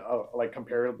 I mean, like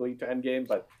comparably to Endgame,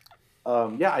 but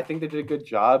yeah, I think they did a good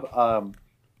job.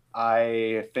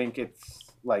 I think it's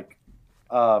like,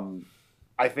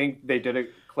 I think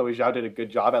Chloe Zhao did a good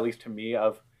job, at least to me,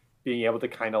 of being able to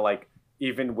kind of like,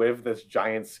 even with this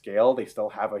giant scale, they still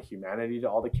have a humanity to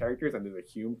all the characters, and there's a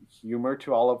humor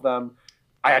to all of them.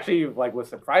 I actually like was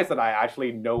surprised that I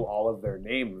actually know all of their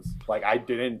names. Like I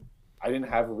didn't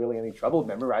have really any trouble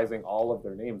memorizing all of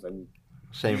their names, and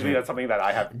usually that's something that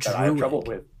I have trouble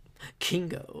with.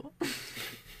 Kingo.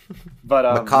 But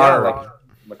Makari.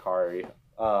 Yeah, like,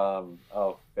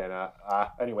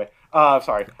 Makari. Anyway,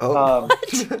 sorry. Oh.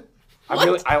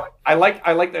 I like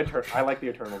the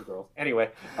Eternals girls. Anyway.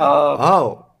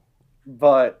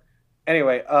 But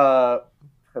anyway, that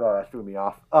threw me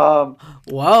off.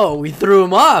 Whoa, we threw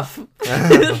him off.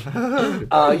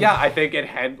 Yeah, I think it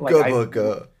had like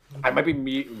I might be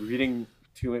reading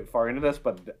too far into this,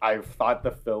 but I thought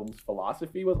the film's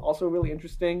philosophy was also really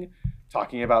interesting,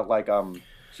 talking about like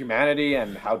humanity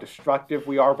and how destructive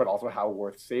we are, but also how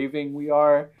worth saving we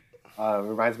are. It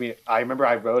reminds me. I remember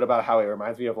I wrote about how it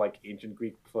reminds me of like ancient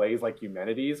Greek plays like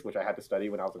Eumenides, which I had to study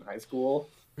when I was in high school.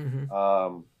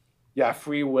 Mm-hmm. Yeah,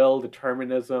 free will,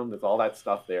 determinism. There's all that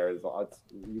stuff there.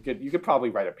 You could probably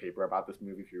write a paper about this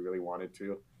movie if you really wanted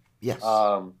to. Yes.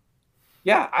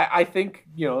 Yeah, I think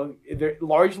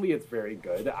largely it's very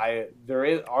good.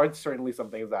 Are certainly some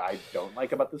things that I don't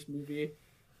like about this movie.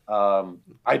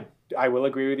 I will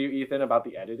agree with you, Ethan, about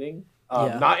the editing.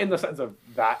 Not in the sense of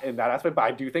that in that aspect, but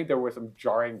I do think there were some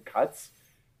jarring cuts,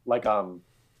 like for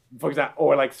example,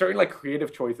 or like certain like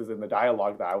creative choices in the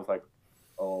dialogue that I was like,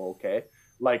 oh, okay.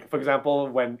 Like for example,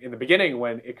 when in the beginning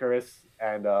when Icarus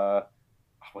and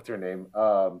what's her name?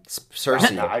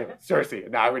 Cersei.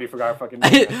 Cersei. Now I already forgot her fucking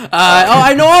name.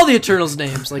 I know all the Eternals'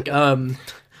 names. Like I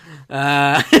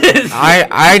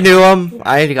knew him.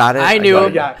 I got it. I knew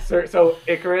him. Yeah. So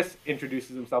Icarus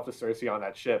introduces himself to Cersei on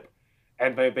that ship.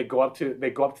 And they go up to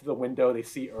the window. They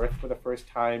see Earth for the first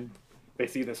time. They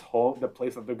see this home, the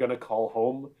place that they're gonna call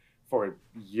home for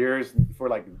years, for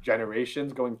like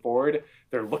generations going forward.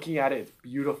 They're looking at it. It's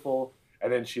beautiful.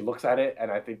 And then she looks at it,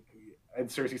 and and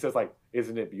Cersei says like,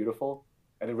 "Isn't it beautiful?"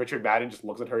 And then Richard Madden just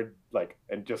looks at her like,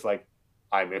 and just like,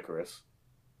 "I'm Icarus,"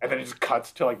 and then it just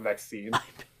cuts to like the next scene.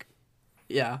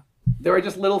 Yeah. There are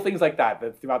just little things like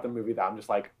that throughout the movie that I'm just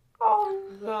like, oh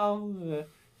no.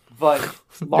 But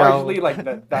largely,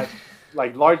 that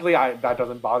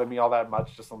doesn't bother me all that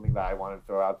much. Just something that I want to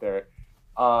throw out there.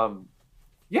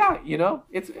 Yeah,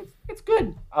 it's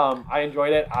good. I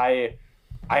enjoyed it. I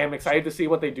am excited to see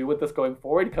what they do with this going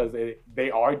forward because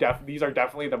these are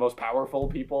definitely the most powerful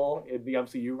people in the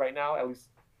MCU right now, at least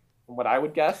from what I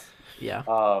would guess. Yeah.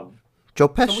 Joe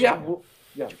Pesci. So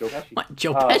Joe Pesci. What?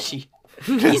 Joe Pesci.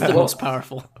 He's the most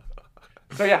powerful.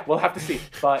 So yeah, we'll have to see.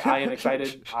 But I am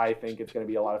excited. I think it's going to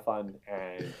be a lot of fun.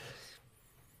 And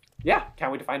yeah,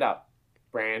 can't wait to find out.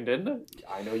 Brandon,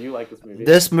 I know you like this movie.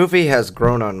 This movie has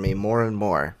grown on me more and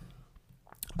more.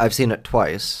 I've seen it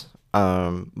twice.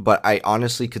 But I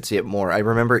honestly could see it more. I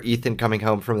remember Ethan coming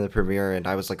home from the premiere, and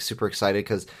I was like super excited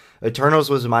because Eternals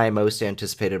was my most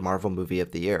anticipated Marvel movie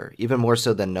of the year, even more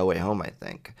so than No Way Home, I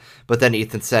think. But then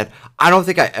Ethan said, "I don't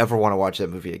think I ever want to watch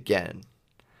that movie again,"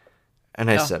 and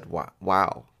I said,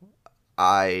 "Wow,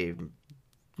 I'm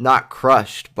not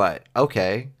crushed, but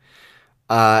okay."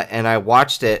 And I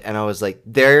watched it, and I was like,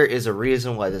 there is a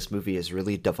reason why this movie is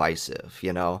really divisive,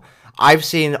 you know? I've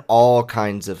seen all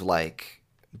kinds of, like,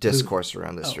 discourse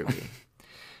around this movie.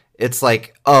 It's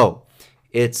like, oh,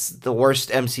 it's the worst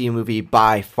MCU movie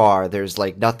by far. There's,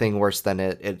 like, nothing worse than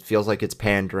it. It feels like it's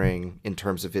pandering in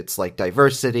terms of its, like,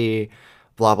 diversity,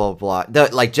 blah, blah, blah.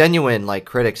 Like, genuine, like,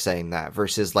 critics saying that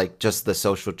versus, like, just the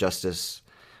social justice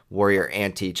warrior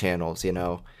anti-channels, you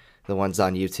know? The ones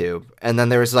on YouTube. And then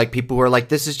there's like people who are like,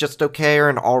 this is just okay, or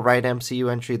an all-right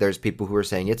MCU entry. There's people who are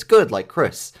saying it's good, like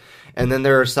Chris. And then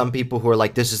there are some people who are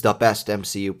like, this is the best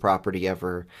MCU property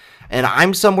ever. And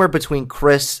I'm somewhere between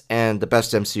Chris and the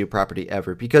best MCU property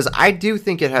ever, because I do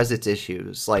think it has its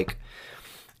issues. Like,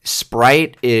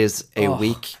 Sprite is a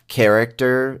weak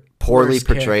character, poorly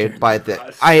portrayed by the...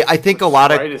 I think a lot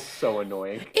of... Sprite is so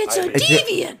annoying. It's a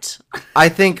deviant! I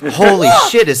think, holy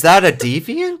shit, is that a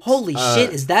deviant? Holy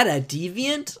shit, is that a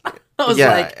deviant? I was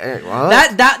yeah, like...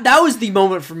 That was the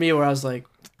moment for me where I was like,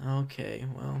 okay,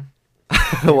 well...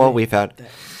 well, we've had a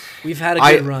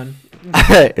good run.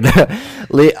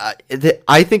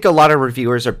 I think a lot of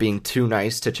reviewers are being too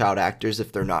nice to child actors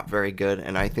if they're not very good,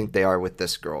 and I think they are with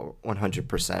this girl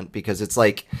 100%, because it's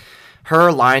like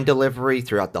her line delivery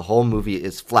throughout the whole movie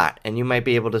is flat, and you might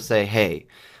be able to say, hey,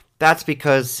 that's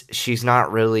because she's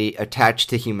not really attached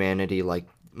to humanity like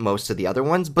most of the other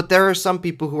ones, but there are some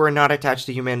people who are not attached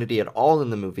to humanity at all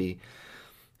in the movie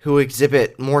who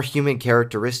exhibit more human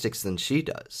characteristics than she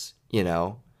does, you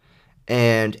know?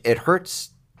 And it hurts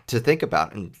to think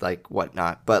about and like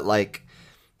whatnot, but like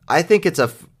I think it's a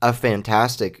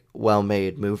fantastic,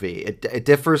 well-made movie. It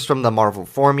differs from the Marvel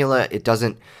formula. It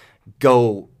doesn't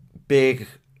go big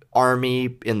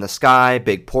army in the sky,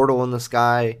 big portal in the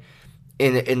sky.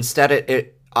 Instead,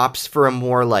 it opts for a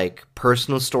more like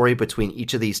personal story between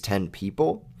each of these 10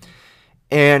 people.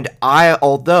 And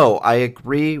although I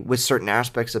agree with certain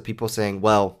aspects of people saying,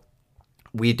 well,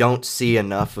 we don't see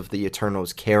enough of the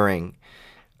Eternals caring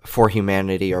for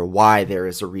humanity or why there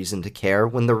is a reason to care,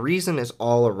 when the reason is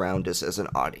all around us as an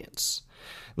audience.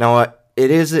 Now,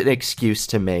 it is an excuse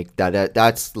to make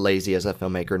that's lazy as a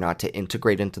filmmaker not to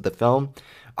integrate into the film.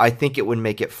 I think it would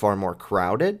make it far more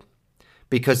crowded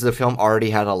because the film already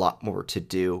had a lot more to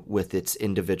do with its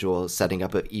individual setting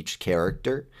up of each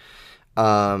character.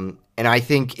 And I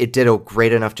think it did a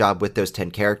great enough job with those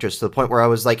 10 characters to the point where I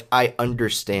was like, I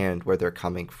understand where they're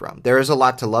coming from. There is a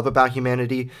lot to love about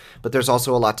humanity, but there's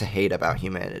also a lot to hate about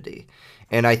humanity.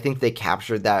 And I think they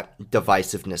captured that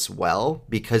divisiveness well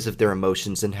because of their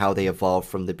emotions and how they evolved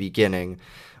from the beginning,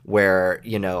 where,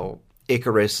 you know,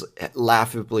 Ikaris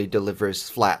laughably delivers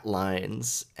flat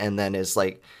lines and then is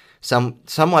like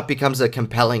somewhat becomes a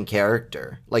compelling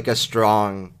character, like a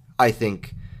strong, I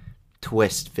think,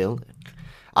 twist villain.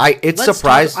 It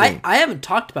surprised me. I haven't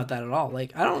talked about that at all.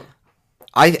 Like, I don't.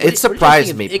 It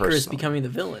surprised me personally. Ikaris becoming the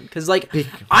villain, because like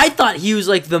I thought he was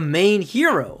like the main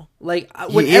hero. Like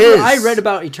whenever I read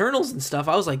about Eternals and stuff,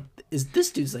 I was like, "Is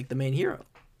this dude's like the main hero?"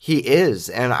 He is,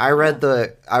 and I read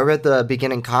the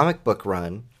beginning comic book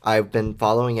run. I've been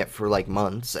following it for like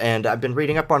months, and I've been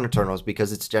reading up on Eternals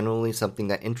because it's genuinely something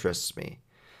that interests me.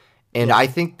 And I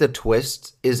think the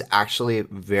twist is actually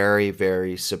very,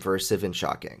 very subversive and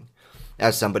shocking,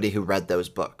 as somebody who read those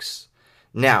books.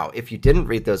 Now, if you didn't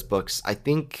read those books, I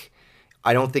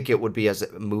don't think it would be as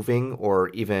moving or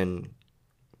even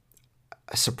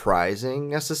surprising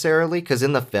necessarily, because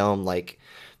in the film, like,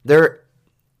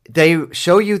 they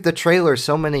show you the trailer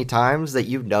so many times that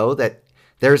you know that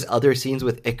there's other scenes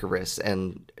with Ikaris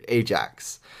and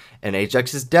Ajax, and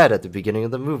Ajax is dead at the beginning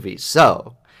of the movie.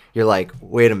 So you're like,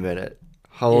 wait a minute,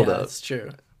 hold up. That's true.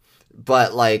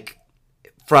 But like,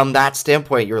 from that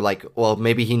standpoint, you're like, well,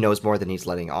 maybe he knows more than he's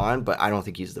letting on, but I don't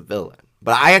think he's the villain.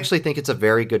 But I actually think it's a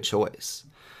very good choice.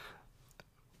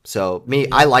 So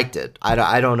I liked it.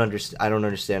 I don't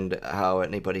understand how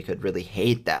anybody could really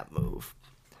hate that move.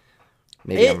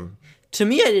 To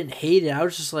me, I didn't hate it. I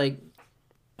was just like,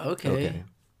 okay.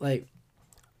 Like,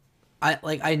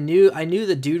 I knew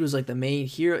the dude was like the main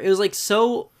hero. It was like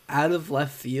so out of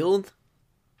left field.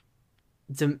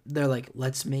 They're like,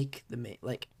 let's make the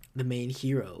main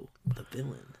hero the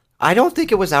villain. I don't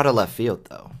think it was out of left field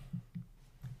though.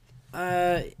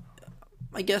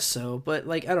 I guess so, but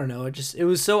like, I don't know. It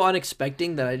was so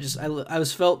unexpected that I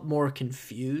was felt more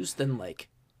confused than like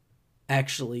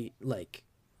actually like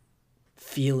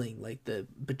feeling, like the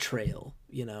betrayal.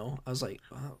 You know, I was like,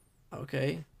 wow,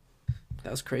 okay,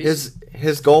 that was crazy.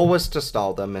 His goal was to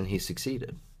stall them, and he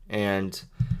succeeded. And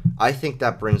I think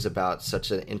that brings about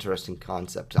such an interesting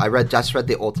concept. Just read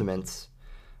the Ultimates,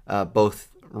 both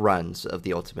runs of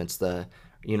the Ultimates, the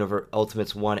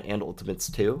Ultimates 1 and Ultimates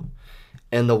 2.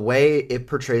 And the way it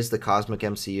portrays the cosmic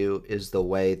MCU is the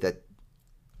way that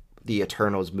the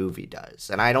Eternals movie does.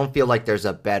 And I don't feel like there's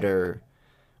a better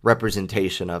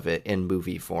representation of it in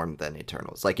movie form than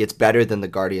Eternals. Like, it's better than the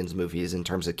Guardians movies in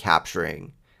terms of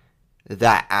capturing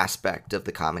that aspect of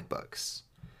the comic books.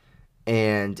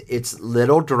 And it's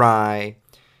little dry.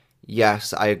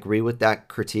 Yes, I agree with that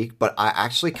critique, but I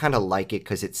actually kind of like it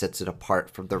because it sets it apart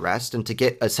from the rest. And to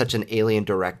get such an alien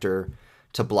director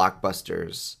to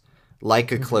blockbusters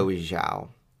like a Chloe Zhao,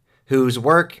 whose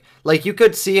work, like, you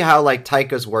could see how, like,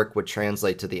 Taika's work would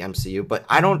translate to the MCU, but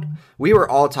we were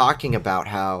all talking about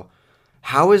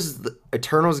how is the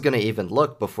Eternals going to even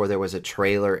look before there was a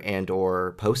trailer and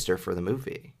or poster for the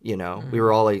movie, you know? We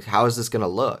were all like, how is this going to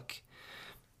look?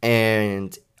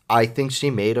 And I think she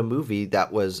made a movie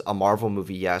that was a Marvel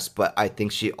movie, yes, but I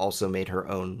think she also made her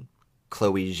own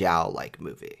Chloe Zhao-like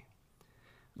movie.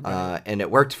 Right. And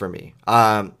it worked for me.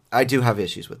 I do have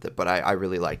issues with it, but I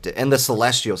really liked it. And the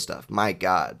Celestial stuff, my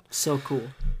God. So cool.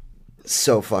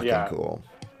 So fucking cool.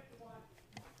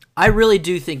 I really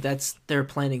do think they're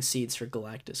planting seeds for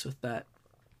Galactus with that.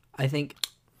 I think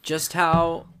just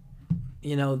how,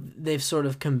 you know, they've sort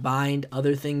of combined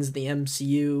other things in the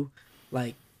MCU,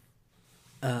 like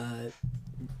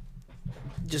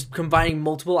just combining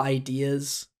multiple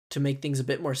ideas to make things a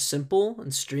bit more simple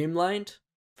and streamlined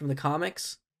from the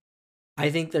comics. I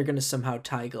think they're gonna somehow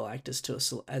tie Galactus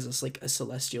to as a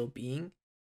celestial being,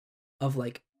 of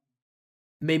like,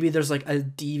 maybe there's like a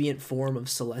deviant form of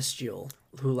celestial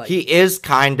who, like, he is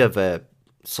kind of a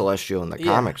celestial in the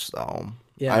comics, though.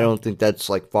 Yeah, I don't think that's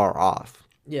like far off.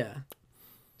 Yeah,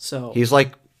 so he's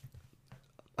like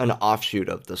an offshoot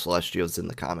of the Celestials in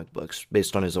the comic books,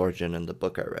 based on his origin in the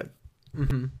book I read.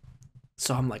 Mm-hmm.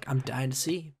 So I'm dying to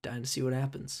see what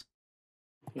happens.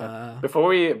 Yeah. Before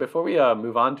we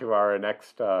move on to our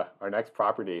next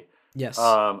property, yes,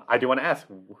 I do want to ask,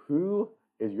 who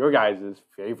is your guys'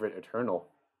 favorite Eternal?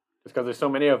 Just because there's so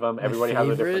many of them, everybody has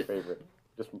a different favorite.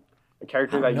 Just a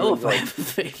character that you enjoy.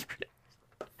 Favorite.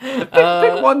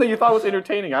 Pick one that you thought was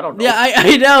entertaining. I don't know. Yeah,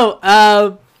 I know.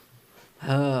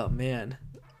 Oh man.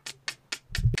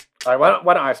 All right,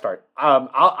 why don't I start?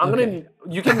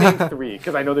 You can name 3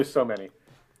 because I know there's so many.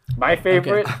 My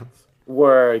favorites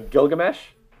were Gilgamesh,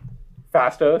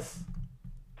 Phastos,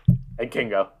 and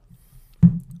Kingo.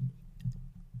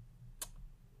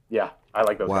 Yeah, I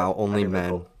like those. Wow, guys. only men.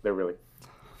 Cool. They're really.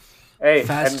 Hey,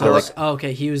 Phastos.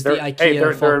 Okay, he was the IKEA. Hey,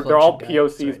 they're all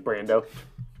POCs, guy. Brando.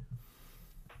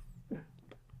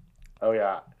 Oh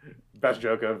yeah. Best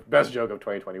joke of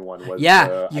 2021 was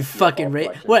you fucking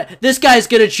what? This guy's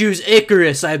gonna choose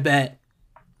Icarus, I bet.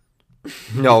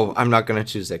 No, I'm not gonna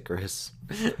choose Icarus.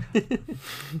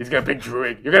 He's gonna pick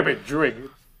Druig. You're gonna pick Druig.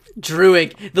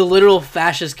 Druig, the literal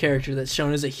fascist character that's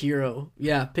shown as a hero.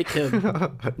 Yeah, pick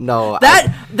him. No,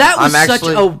 that was such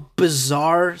a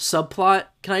bizarre subplot.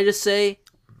 Can I just say,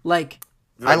 like,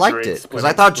 I liked it because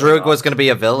I thought Druig was gonna be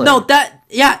a villain. No,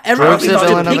 everyone's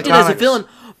depicted as a villain,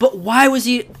 but why was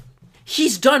he?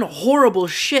 He's done horrible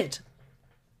shit.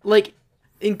 Like,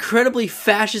 incredibly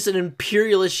fascist and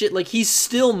imperialist shit. Like, he's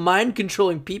still mind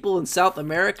controlling people in South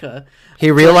America.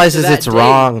 He realizes it's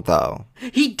wrong, though.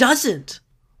 He doesn't.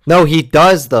 No, he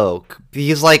does, though.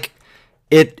 He's like,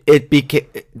 it became.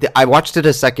 I watched it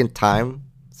a second time,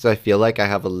 so I feel like I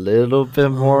have a little bit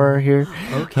more here.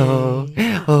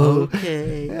 Okay.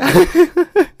 Okay.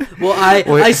 Well,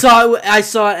 I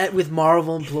saw it with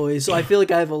Marvel employees, so I feel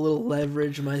like I have a little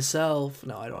leverage myself.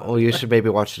 No, I don't. Well, you should maybe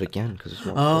watch it again because it's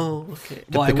more. Oh, okay.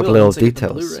 To pick up little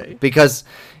details. Because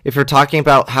if you're talking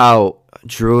about how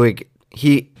Druig,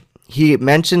 he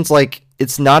mentions, like,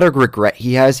 it's not a regret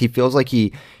he has. He feels like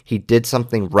he did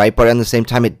something right, but at the same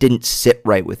time, it didn't sit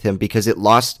right with him because it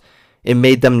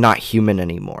made them not human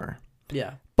anymore.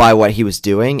 Yeah. By what he was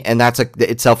doing, and that's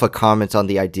itself a comment on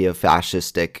the idea of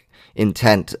fascistic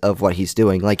intent of what he's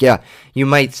doing. Like, yeah, you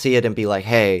might see it and be like,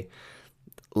 hey,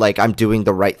 like, I'm doing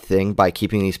the right thing by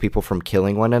keeping these people from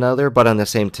killing one another, but on the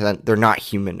same time, they're not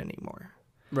human anymore.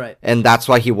 Right. And that's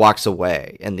why he walks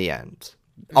away in the end.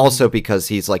 Mm-hmm. Also because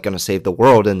he's, like, going to save the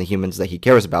world and the humans that he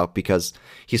cares about, because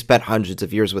he spent hundreds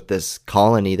of years with this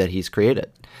colony that he's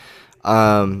created.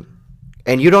 And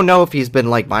you don't know if he's been,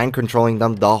 like, mind controlling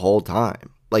them the whole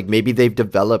time. Like, maybe they've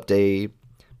developed a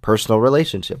personal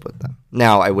relationship with them.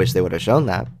 Now, I wish they would have shown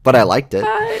that, but I liked it.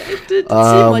 It didn't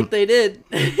seem like they did.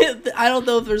 I don't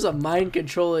know if there's a mind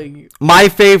controlling. My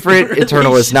favorite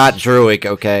Eternal is not Druig,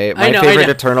 okay? My favorite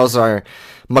Eternals are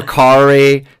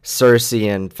Makari,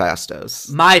 Cersei, and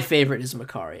Phastos. My favorite is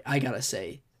Makari, I gotta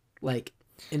say. Like,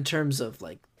 in terms of,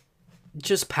 like,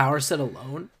 just power set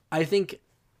alone, I think...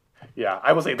 Yeah,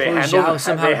 I will say they handled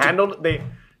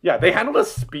a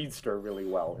speedster really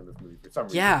well in this movie for some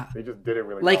reason. Yeah, they just did it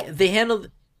really well. Like they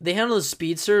handled the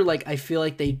speedster like I feel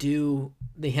like they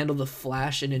handle the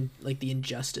Flash in like the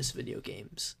Injustice video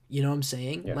games. You know what I'm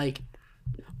saying? Yeah. Like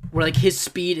where like his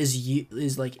speed is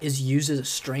used as a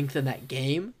strength in that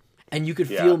game, and you could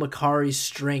feel Makari's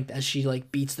strength as she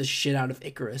like beats the shit out of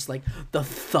Icarus, like the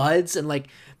thuds and like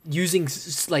using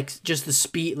like just the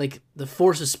speed, like the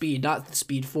force of speed, not the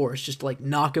speed force, just to, like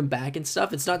knock him back and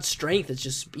stuff. It's not strength, it's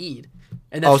just speed,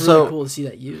 and that's also really cool to see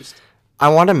that used. I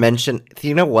want to mention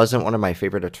Athena wasn't one of my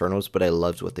favorite Eternals, but I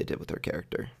loved what they did with her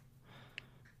character.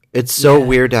 It's so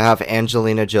weird to have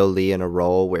Angelina Jolie in a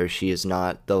role where she is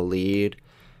not the lead.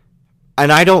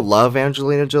 And I don't love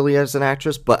Angelina Jolie as an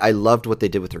actress, but I loved what they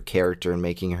did with her character and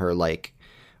making her like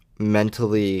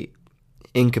mentally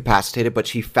incapacitated, but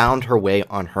she found her way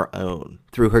on her own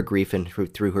through her grief and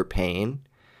through her pain.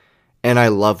 And I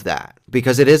love that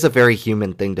because it is a very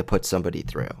human thing to put somebody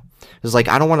through. It's like,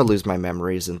 I don't want to lose my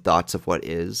memories and thoughts of what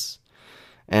is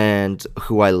and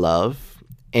who I love.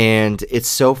 And it's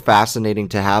so fascinating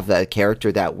to have that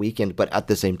character that weakened, but at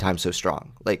the same time so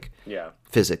strong, like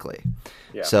physically.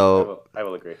 Yeah, so I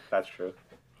will agree. That's true.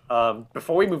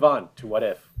 Before we move on to What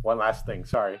If, one last thing.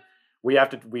 Sorry,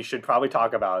 we should probably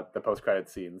talk about the post-credit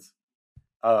scenes.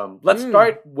 Let's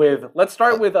start with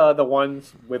the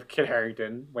ones with Kit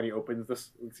Harington when he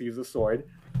sees the sword.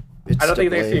 I don't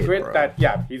think it's a secret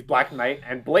that he's Black Knight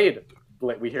and Blade.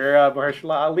 We hear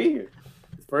Mahershala Ali.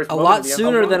 A lot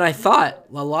sooner than I thought.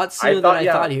 A lot sooner than I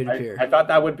thought he would appear. I thought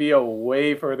that would be a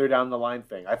way further down the line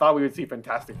thing. I thought we would see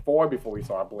Fantastic Four before we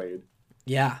saw Blade.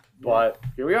 Yeah. But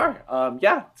here we are.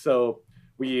 So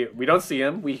we don't see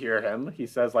him. We hear him. He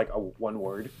says like one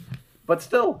word. But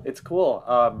still, it's cool.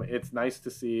 It's nice to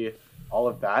see all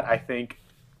of that. I think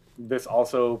this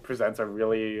also presents a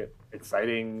really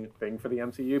exciting thing for the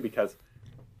MCU because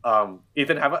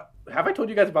Ethan, have I told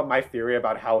you guys about my theory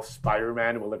about how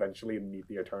Spider-Man will eventually meet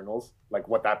the Eternals? Like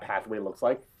what that pathway looks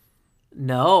like?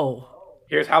 No.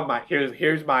 Here's my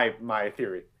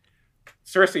theory.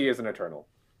 Cersei is an Eternal.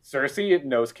 Cersei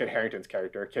knows Kit Harington's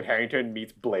character. Kit Harington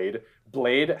meets Blade.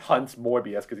 Blade hunts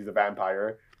Morbius because he's a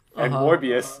vampire. And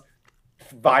Morbius,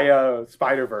 via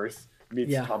Spider-Verse,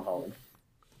 meets Tom Holland.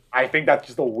 I think that's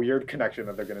just a weird connection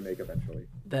that they're going to make eventually.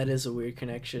 That is a weird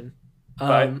connection. But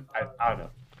I don't know.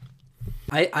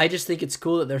 I just think it's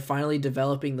cool that they're finally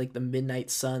developing like the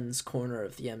Midnight Suns corner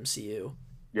of the MCU.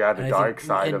 Yeah, the dark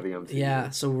side of the MCU.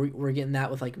 Yeah, so we're getting that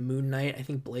with like Moon Knight. I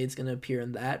think Blade's going to appear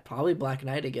in that. Probably Black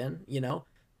Knight again, you know.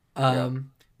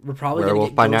 We're probably going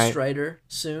to get Ghost Rider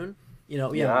soon. You know,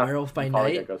 Werewolf by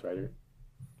Night. Ghost Rider.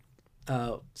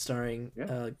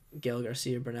 Starring Gail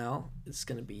Garcia Bernal. It's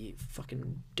going to be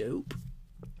fucking dope.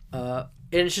 And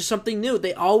it's just something new.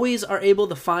 They always are able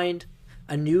to find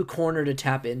a new corner to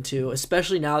tap into,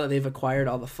 especially now that they've acquired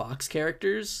all the Fox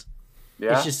characters.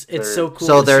 Yeah, it's so cool.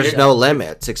 So there's no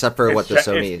limits except for what the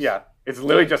Sony. It's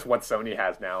literally just what Sony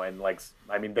has now, and like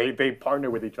I mean, they partner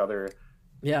with each other.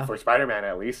 Yeah. For Spider-Man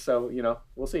at least, so you know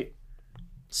we'll see.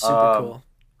 Super cool.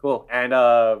 Cool, and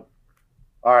all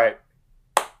right,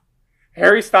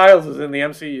 Harry Styles is in the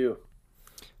MCU.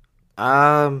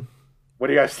 What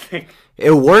do you guys think?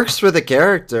 It works for the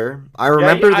character. I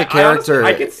remember the character.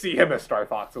 I could see him as Star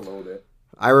Fox a little bit.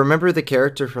 I remember the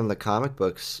character from the comic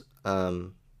books,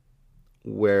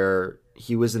 where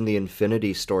he was in the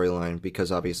Infinity storyline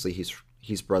because obviously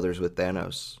he's brothers with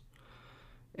Thanos,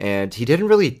 and he didn't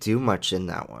really do much in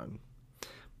that one.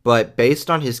 But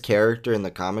based on his character in the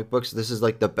comic books, this is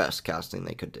like the best casting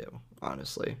they could do,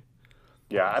 honestly.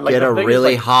 Yeah, get a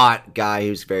really hot guy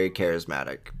who's very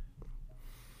charismatic.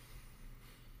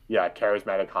 Yeah,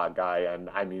 charismatic hot guy, and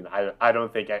I mean, I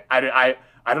don't think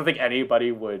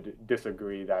anybody would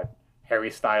disagree that Harry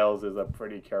Styles is a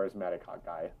pretty charismatic hot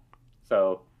guy.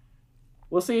 So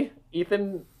we'll see.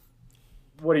 Ethan,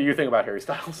 what do you think about Harry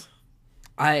Styles?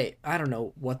 I don't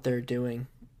know what they're doing.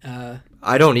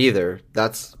 I don't either.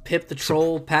 That's Pip the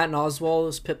Troll. Patton Oswalt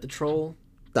is Pip the Troll.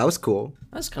 That was cool.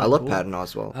 That's kind of cool. I love Patton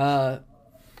Oswalt.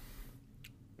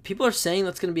 People are saying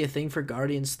that's going to be a thing for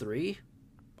Guardians 3.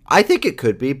 I think it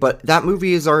could be, but that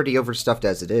movie is already overstuffed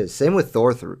as it is. Same with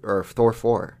Thor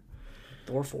 4.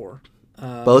 Thor 4.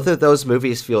 Both of those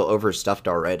movies feel overstuffed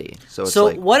already. So it's So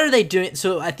like, what are they doing?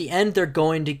 So at the end, they're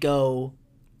going to go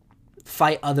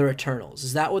fight other Eternals.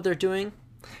 Is that what they're doing?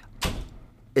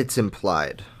 it's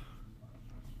implied.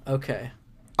 Okay.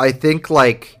 I think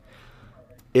like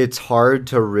it's hard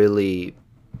to really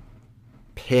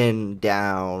pin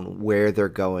down where they're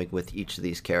going with each of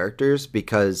these characters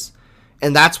because,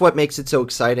 and that's what makes it so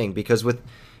exciting because with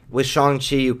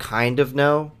Shang-Chi you kind of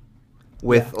know.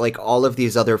 With like all of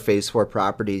these other Phase 4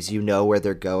 properties, you know where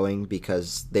they're going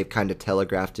because they've kind of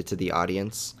telegraphed it to the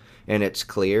audience and it's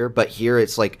clear. But here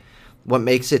it's like what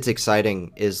makes it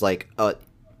exciting is like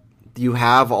you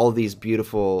have all these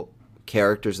beautiful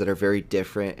characters that are very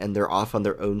different and they're off on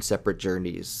their own separate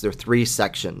journeys. There are 3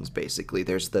 sections basically.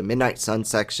 There's the Midnight Sun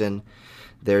section,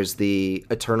 there's the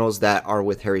Eternals that are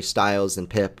with Harry Styles and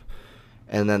Pip,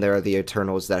 and then there are the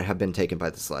Eternals that have been taken by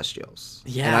the Celestials.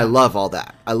 Yeah. And I love all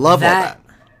that. I love all that.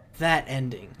 That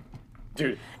ending.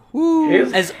 Dude, Woo.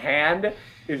 his hand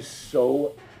is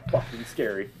so fucking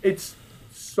scary. It's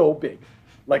so big.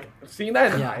 Like, seeing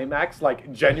that in Yeah. IMAX,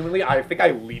 like, genuinely, I think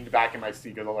I leaned back in my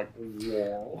seat because I'm like,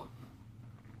 whoa.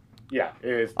 Yeah, it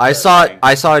is. I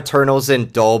saw Eternals in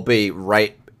Dolby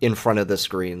right in front of the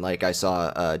screen. Like, I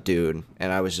saw Dune,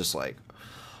 and I was just like,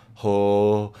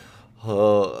 oh.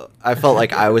 I felt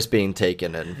like I was being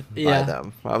taken in by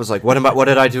them. I was like, what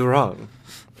did I do wrong?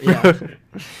 Yeah.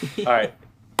 All right,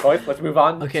 boys, let's move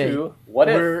on to what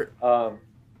if.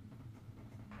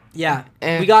 Yeah,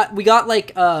 we got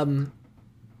like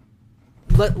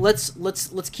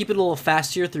let's keep it a little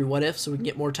faster through what if so we can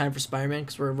get more time for Spider-Man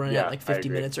because we're running at like 50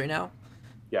 minutes right now.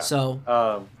 Yeah.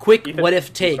 So quick Ethan, what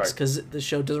if takes because the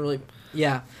show doesn't really.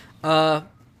 Yeah.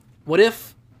 What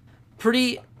if?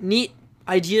 Pretty neat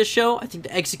idea show. I think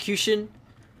the execution,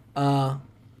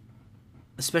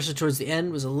 especially towards the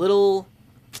end, was a little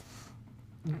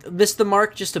missed the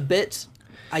mark just a bit.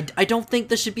 I don't think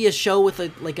this should be a show with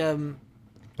an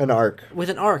arc,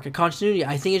 a continuity.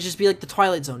 I think it should just be like the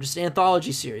Twilight Zone, just an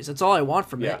anthology series. That's all I want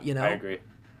from it. You know. I agree.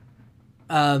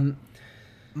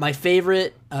 My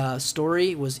favorite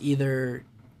story was either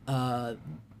the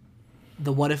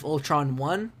What If Ultron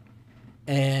 1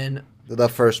 and the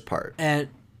first part. And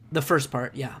the first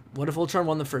part, yeah. What if Ultron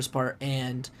won the first part,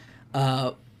 and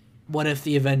what if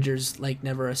the Avengers like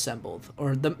never assembled,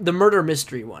 or the murder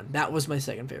mystery one? That was my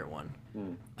second favorite one.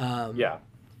 Yeah,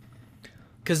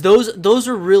 because those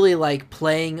are really like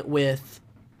playing with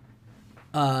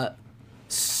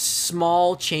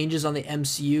small changes on the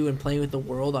MCU and playing with the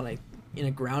world in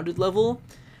a grounded level.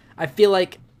 I feel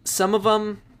like some of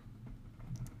them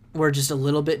were just a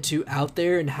little bit too out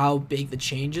there in how big the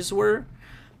changes were,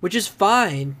 which is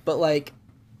fine, but like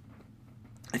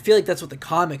I feel like that's what the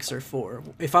comics are for.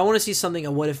 If I want to see something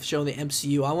a what if show in the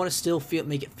MCU, I want to still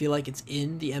make it feel like it's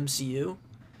in the MCU.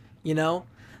 You know?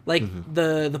 Like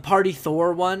the Party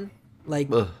Thor one, like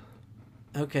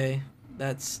okay,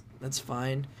 that's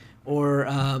fine. Or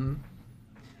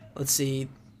let's see.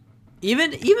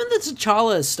 Even the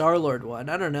T'Challa Star-Lord one,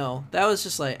 I don't know. That was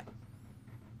just like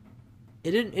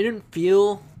it didn't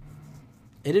feel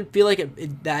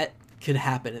like that could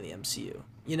happen in the MCU,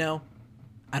 you know?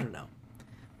 I don't know.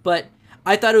 But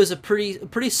I thought it was a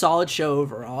pretty solid show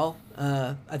overall.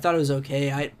 I thought it was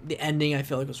okay. The ending I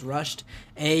feel like was rushed.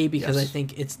 Because I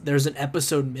think there's an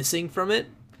episode missing from it.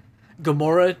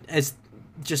 Gamora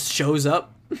just shows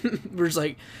up. We're just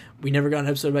like, we never got an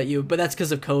episode about you, but that's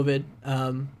because of COVID.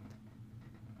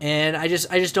 And I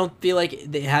just don't feel like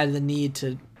they had the need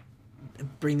to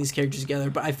bring these characters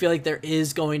together, but I feel like there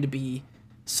is going to be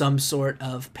some sort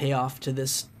of payoff to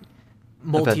this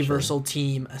multiversal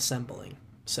team assembling.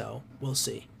 So we'll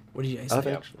see. What do you guys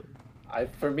think?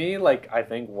 For me, like, I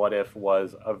think What If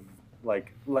was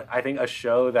I think a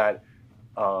show that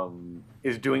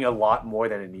is doing a lot more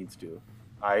than it needs to.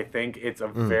 I think it's a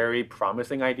very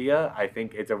promising idea. I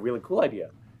think it's a really cool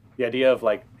idea. The idea of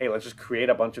like, hey, let's just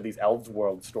create a bunch of these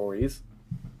Elseworld stories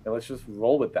and let's just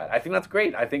roll with that. I think that's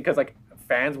great. I think because like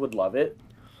fans would love it.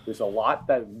 There's a lot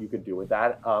that you could do with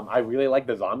that. I really like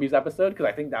the zombies episode because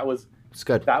I think it's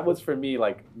good. That was for me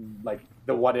like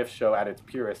the What If show at its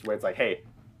purest, where it's like, hey,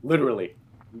 literally,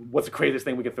 what's the craziest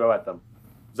thing we could throw at them?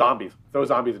 Zombies. Throw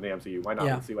zombies in the MCU. Why not?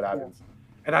 Let's see what happens.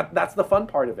 Yeah. And that's the fun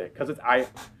part of it, because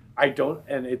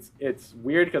it's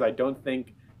weird because I don't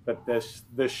think that this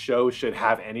show should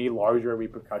have any larger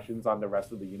repercussions on the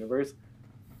rest of the universe.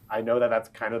 I know that that's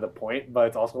kind of the point, but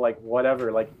it's also like, whatever,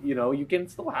 like, you know, you can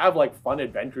still have like fun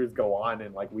adventures go on,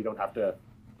 and like we don't have to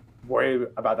worry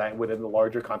about that within the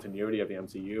larger continuity of the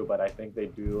MCU. But I think they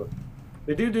do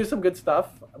some good stuff,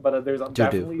 but there are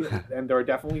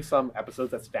definitely some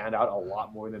episodes that stand out a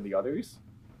lot more than the others.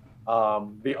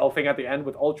 The whole thing at the end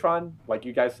with Ultron, like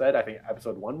you guys said, I think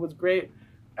episode 1 was great.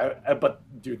 But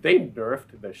dude, they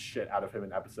nerfed the shit out of him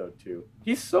in episode 2.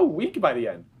 He's so weak by the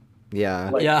end. Yeah.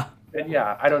 Like, Yeah. And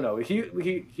yeah, I don't know.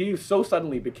 He so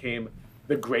suddenly became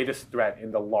the greatest threat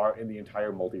in the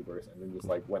entire multiverse, and then just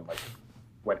like went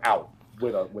out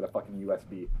with a fucking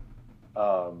USB.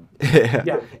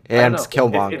 Yeah, And I don't know.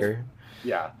 Killmonger.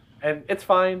 Yeah, and it's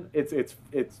fine. It's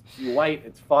light.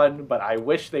 It's fun. But I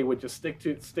wish they would just stick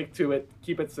to it.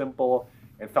 Keep it simple.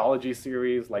 Anthology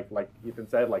series, like Ethan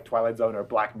said, like Twilight Zone or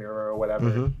Black Mirror or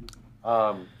whatever.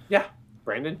 Yeah,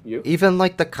 Brandon, you? Even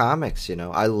like the comics,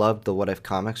 I loved the What If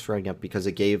comics growing up because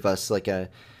it gave us like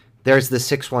there's the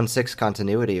 616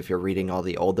 continuity if you're reading all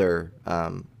the older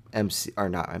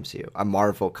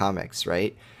Marvel comics,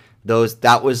 right?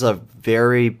 That was a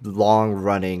very long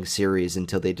running series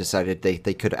until they decided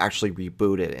they could actually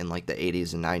reboot it in like the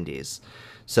 80s and 90s.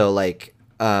 So like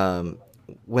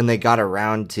when they got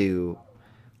around to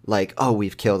like, oh,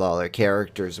 we've killed all our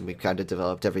characters and we've kind of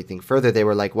developed everything further, they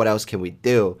were like, what else can we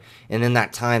do? And in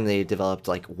that time they developed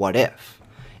like What If.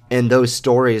 And those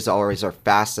stories always are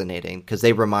fascinating because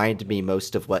they remind me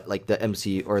most of what like the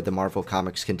MCU or the Marvel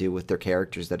comics can do with their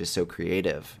characters that is so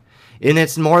creative. And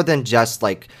it's more than just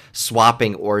like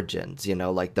swapping origins,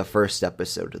 like the first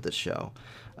episode of the show.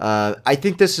 I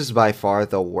think this is by far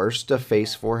the worst of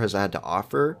Phase 4 has had to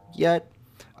offer yet.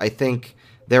 I think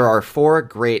there are 4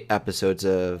 great episodes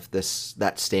of this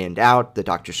that stand out. The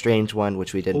Doctor Strange one,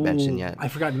 which we didn't mention yet. I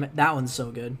forgot that one's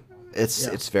so good.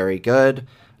 It's very good.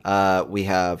 We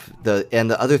have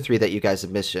the other 3 that you guys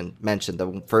have mentioned.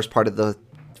 The first part of the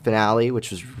finale,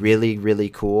 which was really, really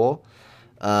cool.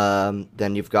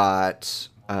 Then you've got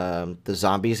the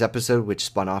Zombies episode, which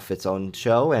spun off its own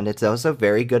show, and it's also a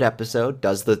very good episode.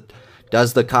 Does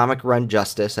the comic run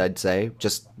justice, I'd say.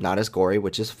 Just not as gory,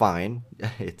 which is fine.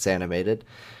 It's animated.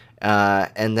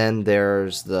 And then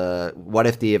there's the What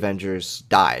If the Avengers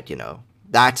Died,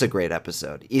 That's a great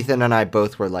episode. Ethan and I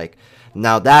both were like,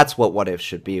 now that's what If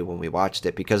should be when we watched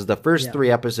it, because the first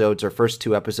 3 episodes or first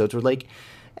 2 episodes were like,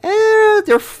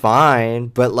 they're fine,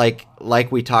 but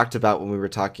like we talked about when we were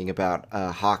talking about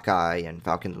Hawkeye and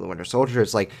Falcon and the Winter Soldier,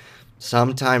 it's like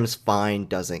sometimes fine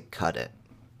doesn't cut it,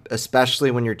 especially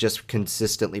when you're just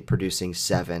consistently producing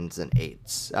 7s and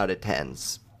 8s out of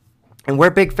 10s. And we're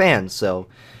big fans, so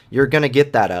you're gonna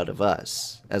get that out of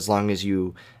us as long as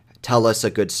you tell us a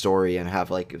good story and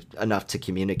have like enough to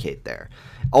communicate there.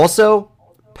 Also,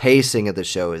 pacing of the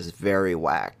show is very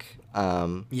whack.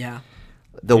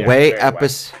 The way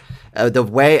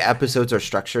episodes are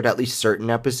structured, at least certain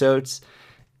episodes,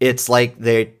 it's like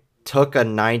they took a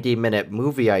 90-minute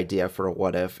movie idea for a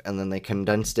What If and then they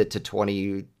condensed it to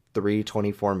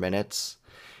 24 minutes.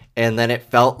 And then it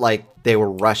felt like they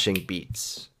were rushing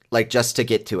beats, like just to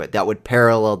get to it. That would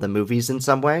parallel the movies in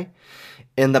some way.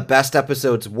 And the best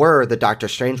episodes were the Doctor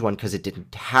Strange one because it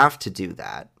didn't have to do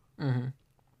that. Mm-hmm.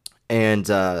 And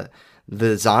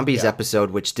the Zombies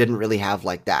episode, which didn't really have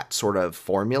like that sort of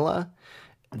formula.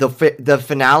 The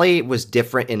finale was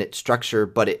different in its structure,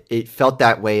 but it felt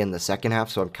that way in the second half,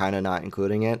 so I'm kind of not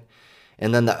including it.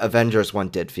 And then the Avengers one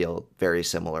did feel very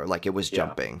similar, like it was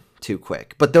jumping too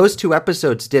quick. But those 2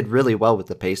 episodes did really well with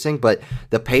the pacing, but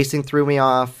the pacing threw me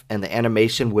off, and the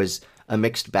animation was a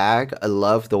mixed bag. I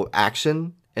love the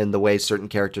action and the way certain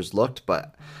characters looked,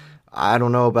 but I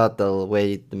don't know about the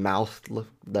way the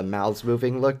mouths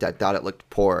moving looked. I thought it looked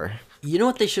poor. You know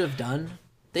what they should have done?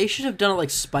 They should have done it like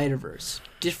Spider-Verse.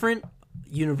 Different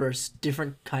universe,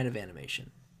 different kind of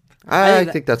animation. I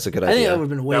think that's a good idea. I think that would have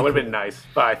been way That would cooler. have been nice.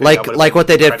 But I think like what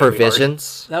they did for incredibly hard.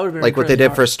 Visions. That would have been like what they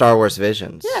did for Star Wars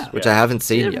Visions, which I haven't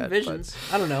seen Different yet. Visions.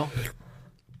 I don't know.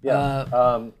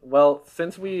 Yeah. Well,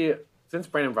 since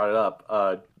Brandon brought it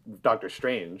up, Doctor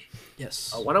Strange.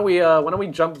 Yes. Why don't we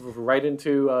jump right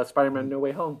into Spider-Man: No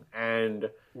Way Home, and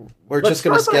We're just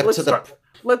gonna skip to the.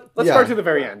 Let's start to the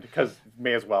very end because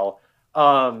may as well.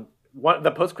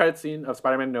 The post-credit scene of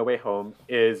Spider-Man: No Way Home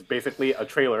is basically a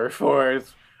trailer for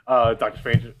Doctor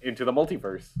Strange Into the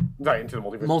Multiverse. Sorry, Into the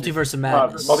Multiverse. Multiverse of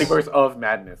Madness. Multiverse of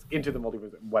Madness. Into the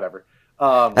Multiverse. Whatever.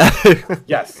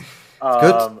 Yes.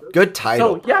 Good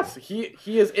title. So yes,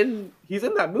 he's in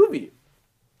that movie.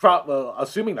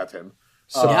 Assuming that's him.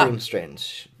 Supreme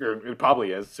Strange. It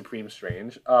probably is Supreme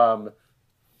Strange.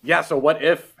 Yeah. So What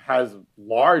If has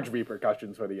large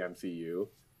repercussions for the MCU.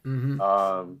 Mm-hmm.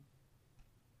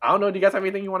 I don't know. Do you guys have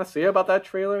anything you want to say about that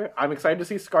trailer? I'm excited to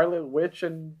see Scarlet Witch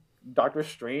and Doctor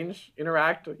Strange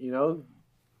interact. I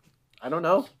don't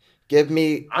know. It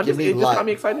just got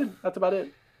me excited. That's about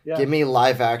it. Yeah. Give me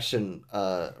live action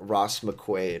Ross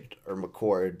McQuaid or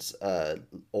McCord's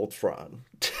Ultron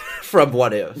from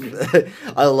What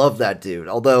If. I love that dude.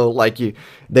 Although, like,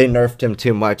 they nerfed him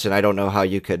too much, and I don't know how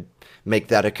you could make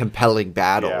that a compelling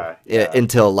battle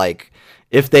until, like,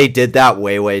 if they did that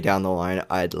way down the line,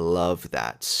 I'd love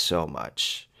that so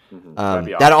much.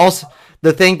 Awesome. That also,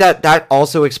 the thing that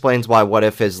also explains why What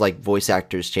If is, like, voice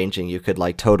actors changing. You could,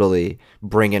 like, totally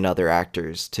bring in other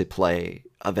actors to play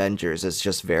Avengers as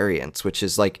just variants, which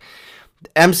is, like,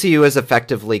 MCU has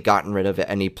effectively gotten rid of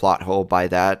any plot hole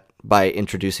by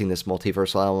introducing this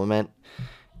multiversal element.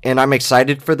 And I'm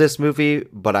excited for this movie,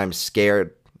 but I'm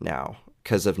scared now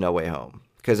because of No Way Home.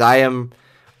 Because I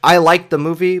like the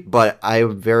movie, but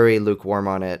I'm very lukewarm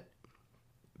on it.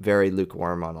 Very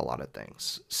lukewarm on a lot of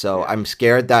things. So I'm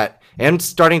scared that, and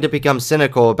starting to become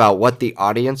cynical about what the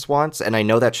audience wants. And I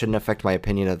know that shouldn't affect my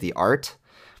opinion of the art,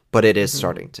 but it is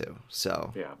starting to.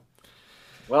 So yeah.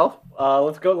 Well,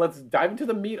 let's dive into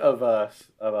the meat of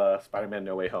Spider-Man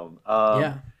No Way Home.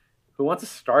 Who wants to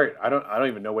start? I don't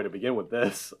even know where to begin with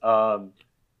this. Okay.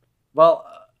 Well,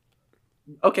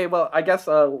 I guess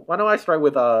why don't I start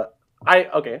with I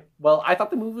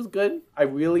thought the movie was good. I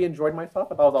really enjoyed myself.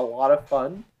 I thought it was a lot of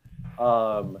fun.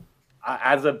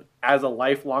 As a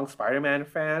lifelong Spider-Man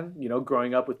fan, you know,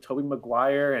 growing up with Tobey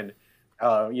Maguire and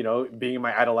you know, being in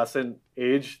my adolescent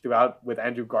age throughout with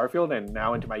Andrew Garfield, and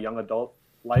now into my young adult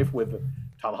life with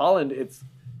Tom Holland, it's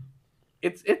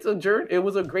a journey. It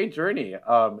was a great journey.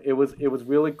 It was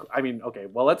really. I mean, okay.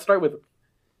 Well, let's start with.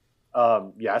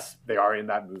 Yes, they are in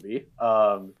that movie.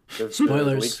 Spoilers.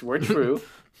 The leaks were true.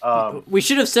 We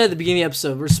should have said at the beginning of the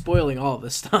episode we're spoiling all of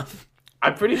this stuff.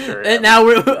 I'm pretty sure. And now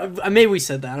maybe we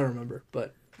said that. I don't remember,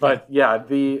 but yeah,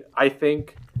 I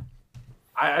think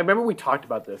I remember we talked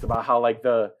about this, about how, like,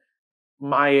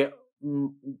 my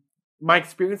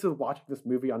experience with watching this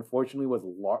movie, unfortunately, was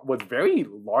very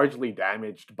largely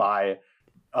damaged by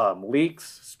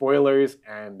leaks, spoilers,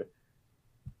 and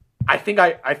I think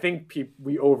the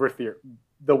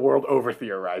world over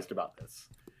theorized about this.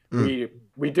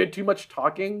 We did too much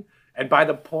talking, and by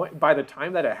the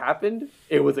time that it happened,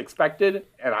 it was expected,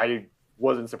 and I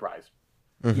wasn't surprised.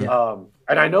 And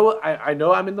I know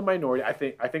I'm in the minority. I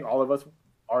think all of us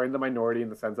are in the minority in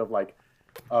the sense of, like,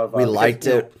 we liked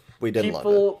it. We didn't love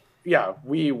it. Yeah,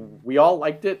 we all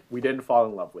liked it. We didn't fall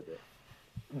in love with it.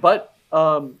 But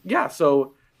yeah,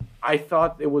 so I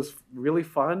thought it was really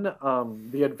fun.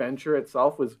 The adventure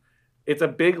itself it's a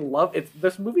big love.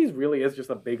 This movie really is just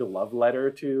a big love letter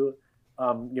to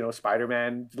you know,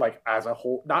 Spider-Man, like, as a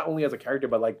whole, not only as a character,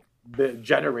 but, like, the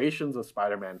generations of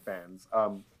Spider-Man fans.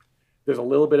 There's a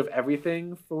little bit of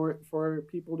everything for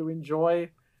people to enjoy.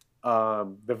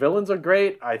 The villains are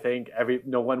great. I think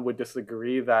no one would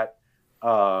disagree that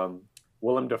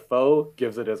Willem Dafoe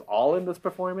gives it his all in this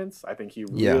performance. I think he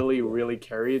really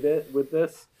carried it with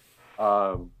this.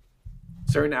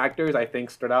 Certain actors, I think,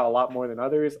 stood out a lot more than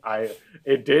others. I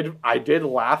did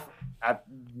laugh at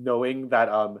knowing that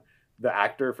the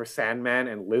actor for Sandman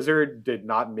and Lizard did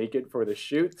not make it for the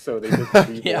shoot, so they just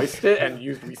revoiced it and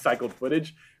used recycled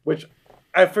footage, which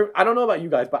I don't know about you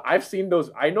guys, but I've seen those.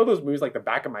 I know those movies like the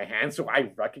back of my hand, so I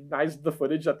recognized the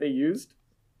footage that they used.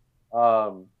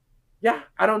 Yeah,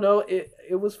 I don't know.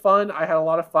 It was fun. I had a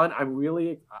lot of fun.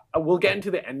 We'll get into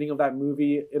the ending of that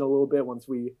movie in a little bit once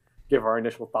we give our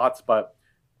initial thoughts, but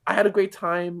I had a great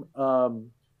time.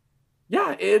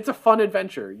 Yeah, it's a fun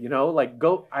adventure, you know, like,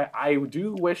 I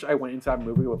do wish I went into that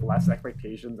movie with less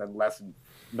expectations and less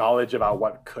knowledge about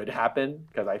what could happen,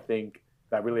 because I think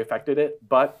that really affected it.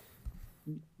 But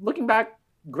looking back,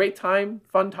 great time,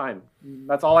 fun time.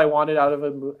 That's all I wanted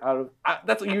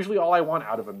that's usually all I want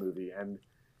out of a movie, and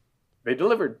they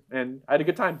delivered, and I had a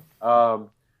good time. I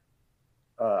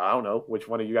don't know which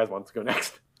one of you guys wants to go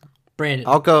next. Brandon,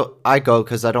 I go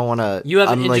because I don't want to. You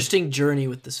have an interesting journey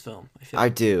with this film. I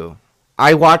do.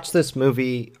 I watched this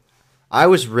movie. I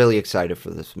was really excited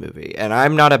for this movie, and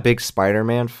I'm not a big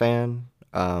Spider-Man fan.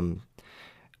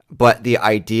 But the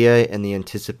idea and the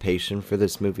anticipation for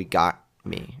this movie got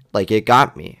me. Like, it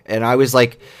got me, and I was,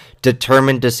 like,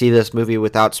 determined to see this movie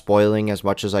without spoiling as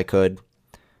much as I could.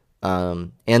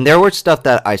 And there were stuff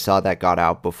that I saw that got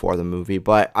out before the movie,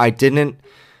 but I didn't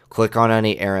click on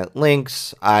any errant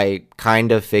links. I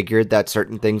kind of figured that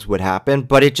certain things would happen,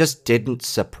 but it just didn't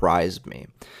surprise me.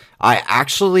 I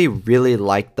actually really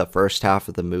liked the first half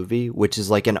of the movie, which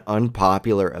is, like, an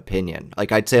unpopular opinion.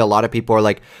 Like, I'd say a lot of people are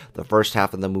like, the first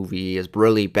half of the movie is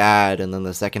really bad, and then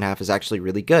the second half is actually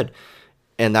really good.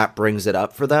 And that brings it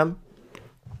up for them.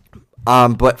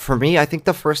 But for me, I think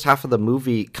the first half of the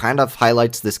movie kind of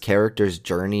highlights this character's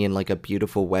journey in, like, a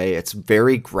beautiful way. It's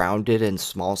very grounded and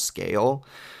small scale.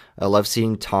 I love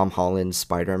seeing Tom Holland's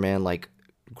Spider-Man, like,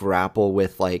 grapple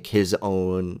with like his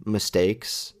own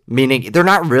mistakes, meaning they're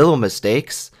not real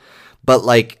mistakes, but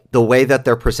like the way that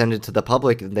they're presented to the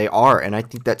public, they are. And I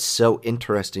think that's so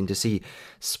interesting to see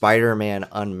Spider-Man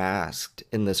unmasked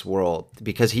in this world,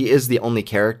 because he is the only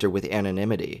character with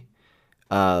anonymity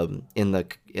in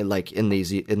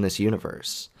this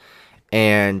universe.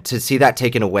 And to see that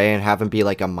taken away and have him be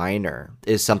like a minor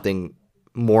is something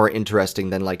more interesting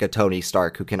than like a Tony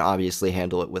Stark, who can obviously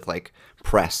handle it with like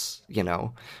press, you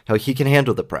know, how he can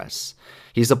handle the press.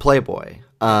 He's a playboy.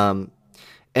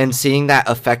 And seeing that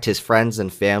affect his friends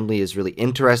and family is really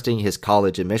interesting. His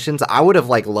college admissions, I would have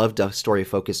like loved a story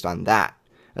focused on that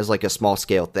as like a small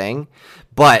scale thing.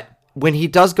 But when he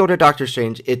does go to Doctor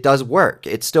Strange, it does work.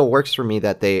 It still works for me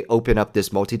that they open up this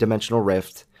multidimensional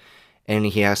rift and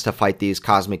he has to fight these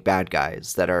cosmic bad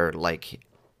guys that are like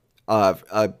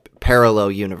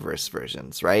parallel universe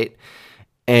versions, right?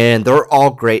 And they're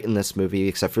all great in this movie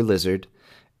except for Lizard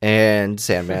and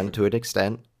Sandman to an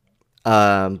extent.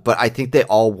 But I think they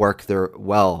all work there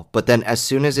well. But then as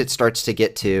soon as it starts to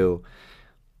get to,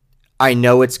 I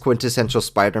know it's quintessential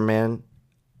Spider-Man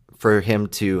for him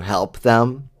to help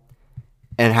them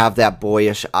and have that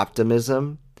boyish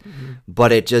optimism,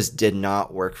 but it just did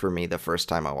not work for me the first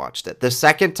time I watched it. The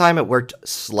second time it worked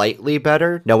slightly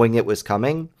better, knowing it was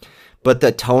coming, but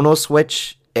the tonal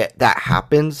switch that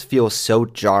happens feels so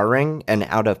jarring and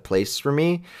out of place for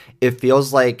me. It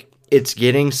feels like it's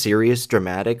getting serious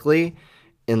dramatically,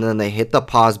 and then they hit the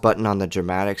pause button on the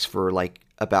dramatics for like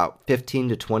about 15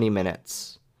 to 20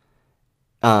 minutes.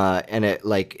 And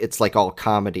it's like all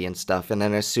comedy and stuff. And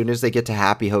then as soon as they get to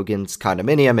Happy Hogan's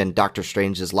condominium and Doctor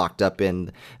Strange is locked up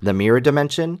in the mirror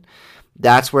dimension,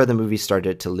 that's where the movie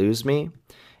started to lose me.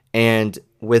 And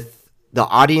with the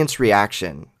audience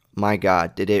reaction, my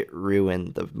God, did it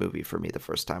ruin the movie for me the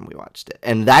first time we watched it.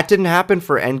 And that didn't happen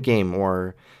for Endgame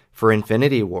or for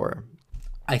Infinity War.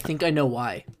 I think I know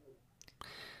why.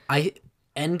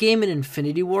 Endgame and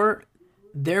Infinity War,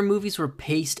 their movies were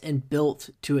paced and built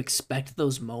to expect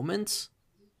those moments.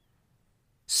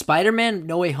 Spider-Man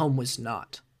No Way Home was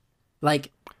not.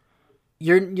 Like,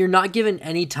 you're not given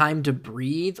any time to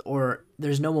breathe, or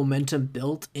there's no momentum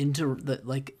built into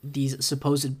these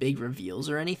supposed big reveals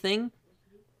or anything.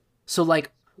 So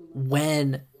like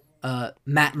when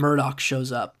Matt Murdock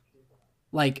shows up,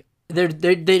 like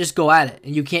they just go at it,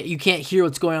 and you can't hear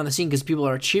what's going on in the scene because people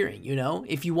are cheering. You know,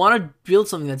 if you want to build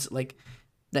something that's like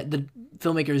that the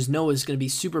filmmakers know is going to be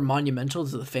super monumental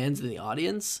to the fans and the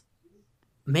audience,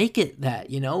 make it that,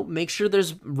 you know, make sure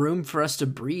there's room for us to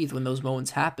breathe when those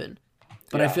moments happen.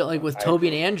 But yeah, I feel like with Toby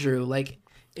and Andrew, like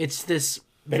it's this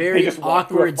very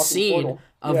awkward scene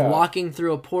of walking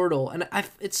through a portal, and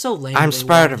it's so lame. I'm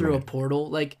Spider-Man through a portal,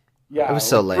 like it was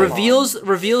so lame. Reveals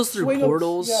through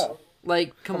portals. Yeah.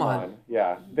 Like, come on.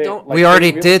 Yeah. We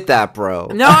already did that, bro.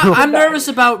 No, I'm nervous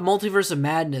about Multiverse of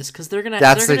Madness because they're gonna do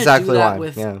that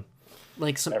with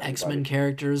like some X-Men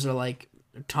characters, or like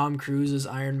Tom Cruise's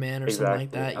Iron Man or something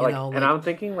like that. You know, and I'm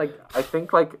thinking I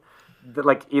think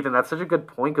Ethan, that's such a good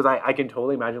point, because I can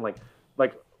totally imagine like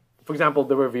for example,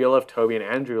 the reveal of Toby and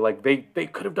Andrew, like they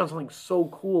could have done something so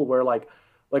cool where like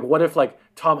what if like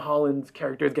Tom Holland's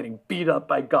character is getting beat up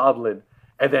by Goblin,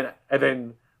 and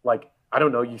then like, I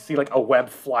don't know, you see like a web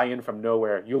fly in from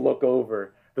nowhere. You look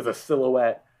over, there's a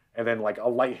silhouette, and then like a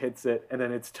light hits it, and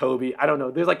then it's Toby. I don't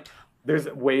know. There's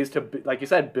ways to, like you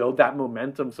said, build that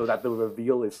momentum so that the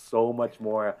reveal is so much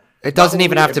more. It doesn't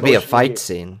even have to be a fight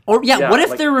scene. Or what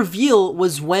if their reveal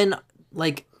was when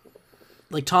like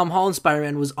Tom Holland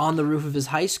Spider-Man was on the roof of his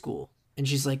high school, and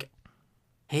she's like,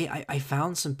 "Hey, I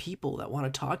found some people that want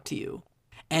to talk to you,"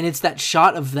 and it's that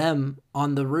shot of them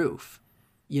on the roof,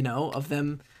 you know, of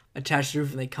them attached to the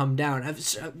roof, and they come down.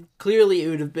 Clearly, it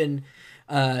would have been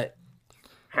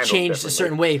changed a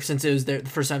certain way since it was the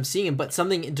first time seeing him, but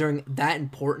something during that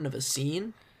important of a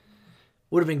scene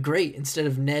would have been great, instead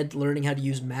of Ned learning how to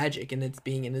use magic and it's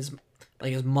being in his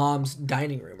mom's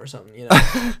dining room or something, you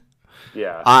know.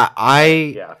 Yeah.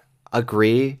 I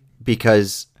agree,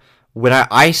 because when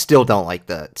I still don't like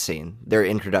that scene, their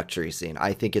introductory scene.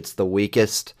 I think it's the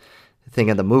weakest thing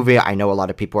in the movie. I know a lot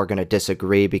of people are going to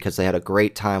disagree because they had a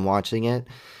great time watching it,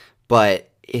 but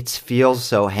it feels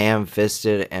so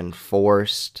ham-fisted and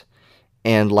forced,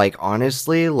 and like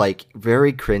honestly, like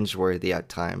very cringeworthy at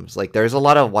times. Like there's a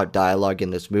lot of dialogue in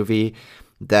this movie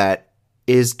that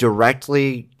is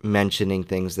directly mentioning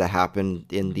things that happened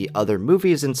in the other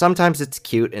movies, and sometimes it's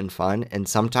cute and fun, and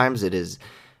sometimes it is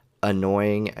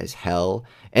annoying as hell.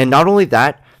 And not only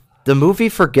that, the movie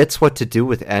forgets what to do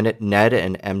with Ned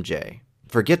and MJ.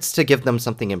 forgets to give them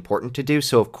something important to do.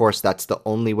 So, of course, that's the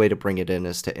only way to bring it in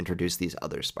is to introduce these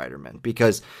other Spider-Men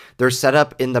because they're set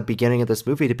up in the beginning of this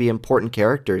movie to be important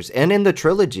characters. And in the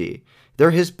trilogy,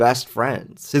 they're his best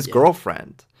friends, his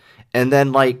girlfriend. And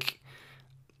then, like,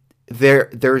 they're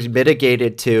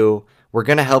mitigated to, we're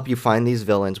going to help you find these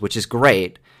villains, which is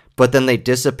great. But then they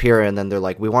disappear, and then they're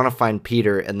like, we want to find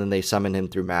Peter, and then they summon him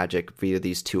through magic via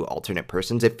these two alternate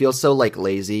persons. It feels so, like,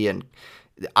 lazy, and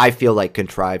I feel like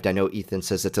contrived. I know Ethan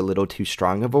says it's a little too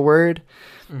strong of a word,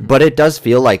 but it does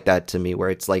feel like that to me,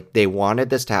 where it's like they wanted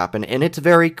this to happen, and it's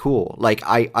very cool. Like,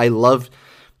 I love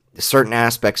certain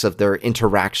aspects of their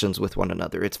interactions with one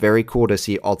another. It's very cool to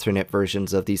see alternate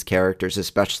versions of these characters,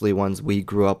 especially ones we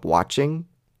grew up watching,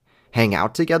 hang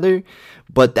out together.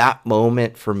 But that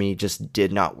moment for me just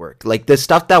did not work. Like, the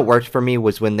stuff that worked for me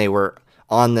was when they were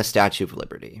on the Statue of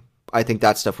Liberty. I think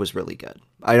that stuff was really good.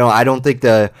 I don't think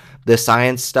the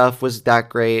science stuff was that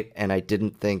great, and I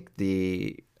didn't think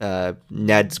the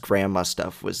Ned's grandma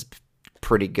stuff was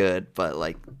pretty good, but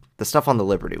like the stuff on the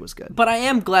Liberty was good. But I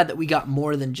am glad that we got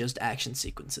more than just action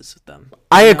sequences with them.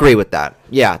 I agree with that.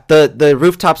 Yeah, the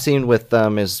rooftop scene with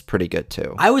them is pretty good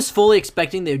too. I was fully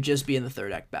expecting they would just be in the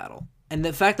third act battle, and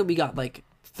the fact that we got like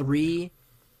 3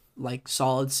 like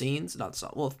solid scenes,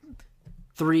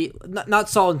 three not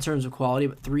solid in terms of quality,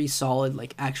 but 3 solid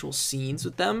like actual scenes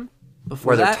with them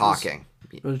before where they're talking.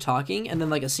 Where they're talking, and then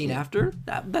like a scene after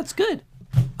that's good.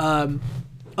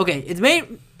 Okay, it may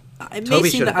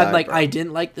seem that I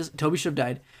didn't like this. Toby should have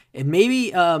died. It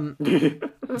maybe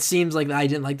it seems like I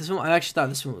didn't like this one. I actually thought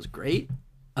this one was great.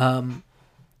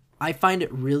 I find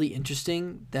it really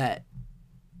interesting that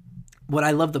what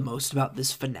I love the most about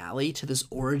this finale to this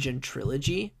origin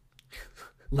trilogy,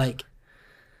 like.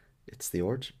 It's the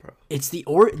origin, bro.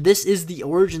 This is the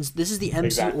origins. This is the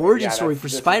MCU origin story for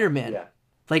Spider-Man. Yeah.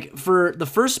 Like for the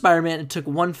first Spider-Man, it took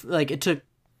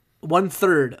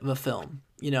 1/3 of a film,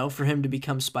 for him to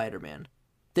become Spider-Man.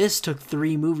 This took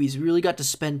 3 movies. We really got to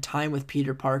spend time with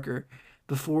Peter Parker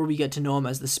before we get to know him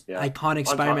as this iconic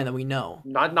Spider-Man that we know.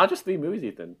 Not just 3 movies,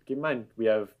 Ethan. Keep in mind we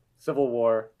have Civil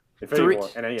War, Infinity War,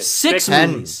 and then 6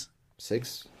 movies.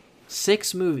 6.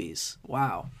 6 movies.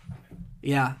 Wow.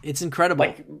 Yeah, it's incredible.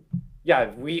 Like,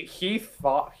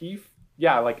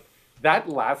 that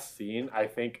last scene, I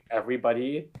think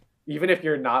everybody, even if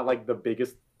you're not like the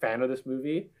biggest fan of this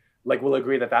movie, like will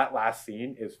agree that last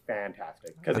scene is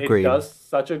fantastic because it does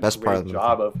such a great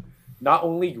job of not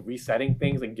only resetting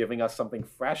things and giving us something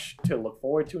fresh to look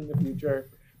forward to in the future,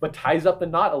 but ties up the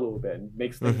knot a little bit and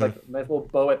makes things like a nice little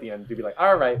bow at the end to be like,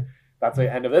 all right, that's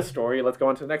the end of this story. Let's go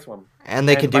on to the next one. And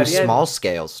they can do small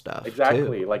scale stuff.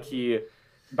 Exactly. Too. Like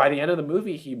by the end of the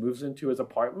movie, he moves into his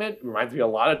apartment. Reminds me a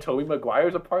lot of Tobey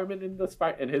Maguire's apartment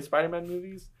in his Spider-Man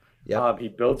movies. Yeah. He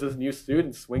builds his new suit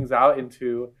and swings out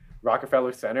into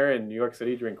Rockefeller Center in New York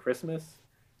City during Christmas.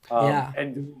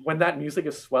 And when that music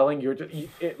is swelling,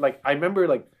 I remember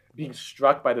like being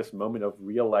struck by this moment of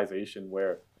realization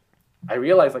where I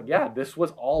realized this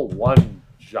was all one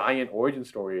giant origin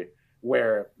story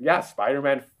where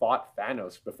Spider-Man fought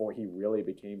Thanos before he really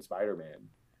became Spider-Man.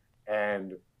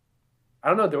 And I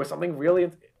don't know, there was something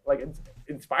really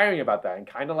inspiring about that and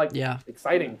kind of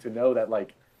exciting to know that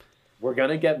like we're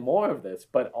gonna get more of this,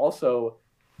 but also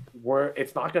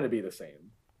it's not gonna be the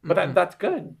same. But that's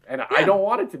good, and I don't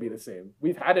want it to be the same.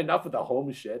 We've had enough of the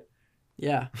home shit.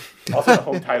 Yeah. Also, the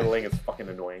home titling is fucking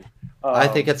annoying. I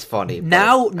think it's funny.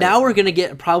 Now we're gonna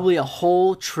get probably a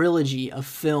whole trilogy of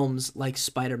films like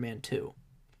Spider-Man 2,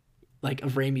 like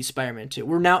of Raimi's Spider-Man 2.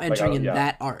 We're now entering in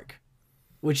that arc,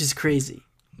 which is crazy.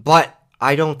 But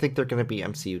I don't think they're going to be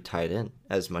MCU tied in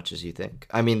as much as you think.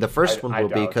 I mean, the first one will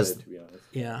be because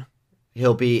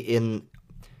he'll be in.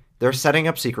 They're setting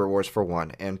up Secret Wars for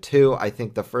 1, and 2. I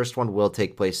think the first one will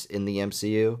take place in the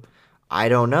MCU. I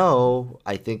don't know.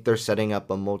 I think they're setting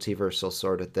up a multiversal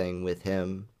sort of thing with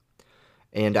him,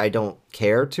 and I don't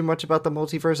care too much about the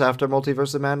multiverse after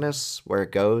Multiverse of Madness, where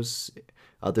it goes,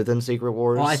 other than Secret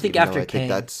Wars. Well, I think after Kang,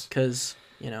 because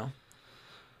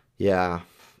Yeah.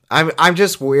 I'm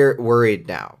just worried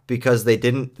now because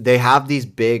they have these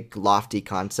big lofty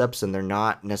concepts and they're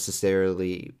not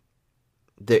necessarily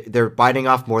they're biting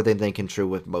off more than they can chew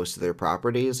with most of their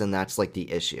properties, and that's like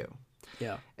the issue.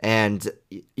 Yeah. And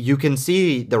you can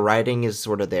see the writing is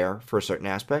sort of there for certain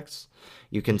aspects.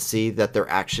 You can see that their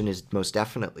action is most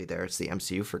definitely there. It's the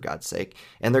MCU, for God's sake.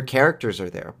 And their characters are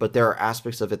there, but there are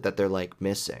aspects of it that they're like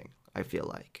missing, I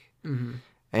feel like. Mm-hmm.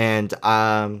 And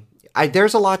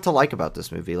there's a lot to like about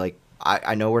this movie. Like,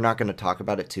 I know we're not going to talk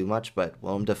about it too much, but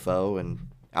Willem Dafoe and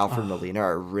Alfred Molina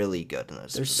are really good in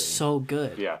this movie. They're so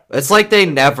good. Yeah. It's like they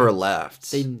never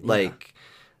left.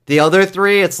 The other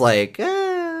 3, it's like,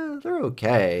 they're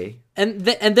okay. And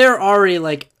they're already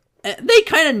like, they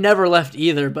kind of never left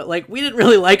either, but like we didn't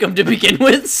really like them to begin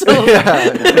with, so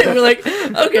we're like,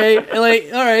 okay, and like,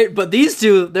 all right. But these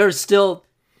two, they're still,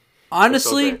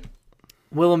 honestly,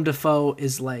 Willem Dafoe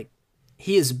is like,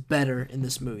 he is better in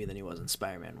this movie than he was in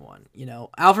Spider-Man 1. You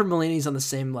know, Alfred Molina's on the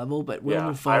same level, but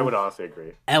Willem Dafoe, I would honestly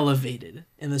agree, elevated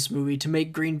in this movie to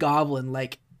make Green Goblin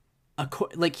like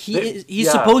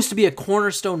he's supposed to be a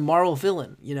cornerstone Marvel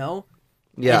villain, you know.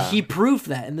 Yeah. And he proved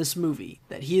that in this movie,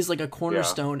 that he is like a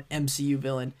cornerstone MCU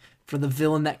villain for the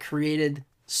villain that created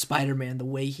Spider-Man the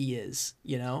way he is,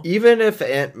 you know? Even if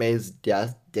Aunt May's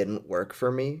death didn't work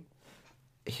for me,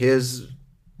 his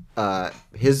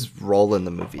role in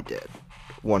the movie did.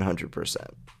 100%.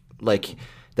 Like,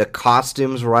 the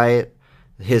costume's right,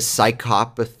 his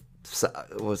psychopathy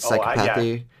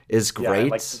is great.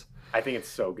 Yeah, like, I think it's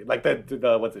so good. Like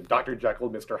the what's it, Dr. Jekyll,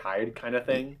 Mr. Hyde kind of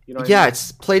thing. You know what I mean?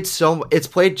 It's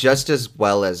played just as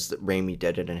well as Raimi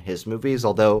did it in his movies,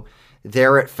 although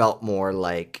there it felt more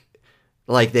like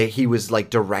he was like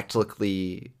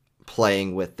directly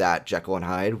playing with that Jekyll and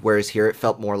Hyde, whereas here it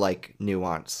felt more like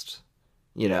nuanced,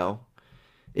 you know?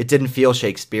 It didn't feel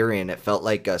Shakespearean. It felt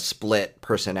like a split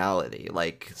personality,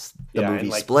 like the movie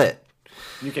like, Split.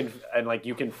 You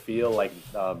can feel like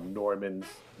Norman's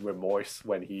remorse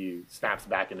when he snaps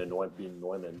back into being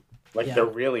Norman. Like there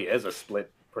really is a split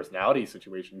personality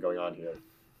situation going on here.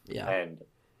 Yeah. And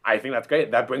I think that's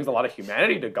great. That brings a lot of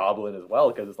humanity to Goblin as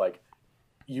well, because it's like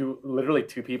you literally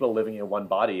two people living in one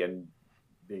body and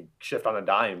they shift on a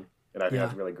dime, and I think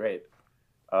that's really great.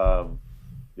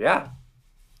 Yeah.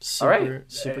 Super, all right.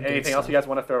 Anything else you guys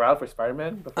want to throw out for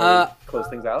Spider-Man before we close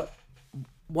things out?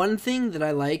 One thing that I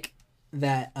like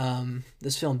that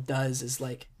this film does is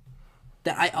like,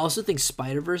 that I also think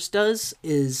Spider-Verse does,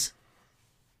 is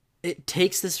it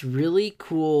takes this really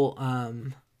cool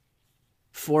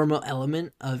formal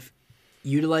element of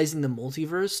utilizing the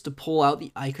multiverse to pull out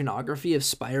the iconography of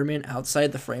Spider-Man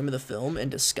outside the frame of the film and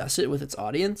discuss it with its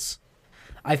audience.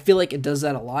 I feel like it does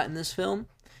that a lot in this film,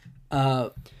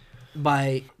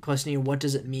 by questioning what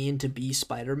does it mean to be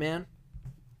Spider-Man,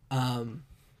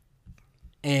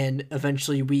 and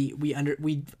eventually we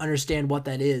understand what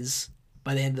that is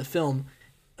by the end of the film,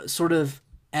 sort of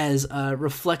as a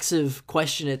reflexive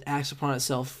question it acts upon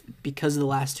itself because of the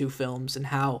last two films and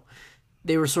how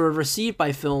they were sort of received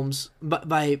by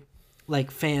by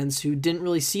like fans who didn't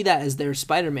really see that as their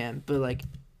Spider-Man, but like,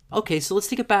 okay, so let's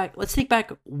take back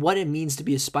what it means to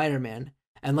be a Spider-Man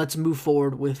and let's move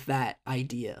forward with that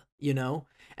idea, you know?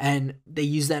 And they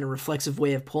use that in a reflexive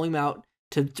way of pulling him out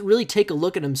to really take a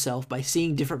look at himself by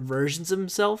seeing different versions of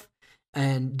himself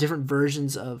and different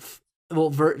versions of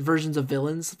versions of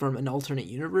villains from an alternate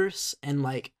universe. And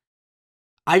like,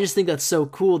 I just think that's so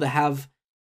cool to have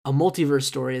a multiverse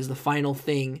story as the final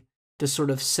thing to sort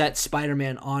of set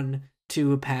Spider-Man on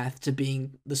to a path to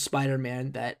being the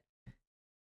Spider-Man that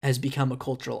has become a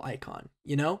cultural icon,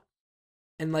 you know?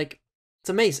 And like, it's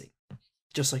amazing.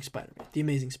 Just like Spider-Man, the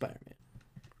Amazing Spider-Man.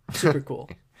 Super cool.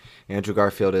 Andrew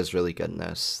Garfield is really good in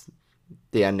this.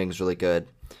 The ending's really good.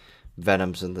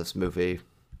 Venom's in this movie.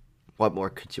 What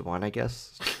more could you want, I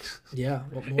guess? Yeah.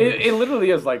 What more? It literally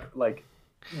is like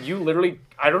you literally.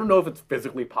 I don't know if it's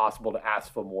physically possible to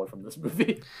ask for more from this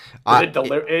movie.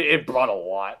 It brought a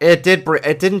lot. It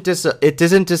didn't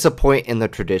disappoint in the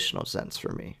traditional sense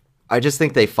for me. I just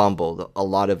think they fumbled a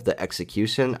lot of the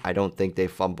execution. I don't think they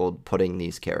fumbled putting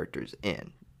these characters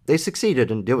in. They succeeded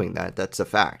in doing that. That's a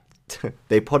fact.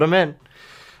 They put them in.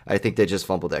 I think they just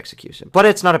fumbled the execution. But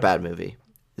it's not a bad movie.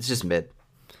 It's just mid.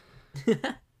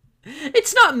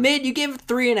 It's not mid. You gave it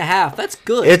 3.5. That's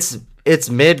good. It's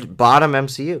mid-bottom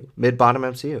MCU. Mid-bottom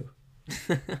MCU.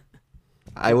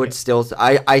 I would still...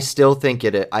 I still think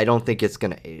it... I don't think it's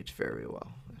going to age very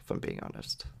well, if I'm being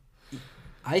honest.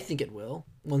 I think it will.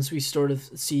 Once we sort of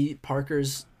see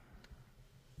Parker's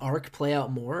arc play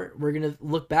out more, we're gonna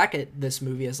look back at this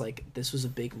movie as like, this was a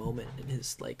big moment in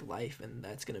his like life, and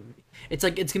that's gonna be, it's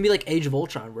gonna be like Age of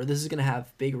Ultron, where this is gonna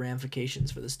have big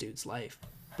ramifications for this dude's life,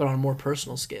 but on a more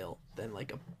personal scale than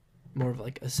like a more of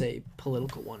like a, say,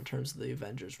 political one in terms of the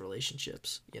Avengers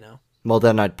relationships, you know? Well,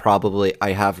 then I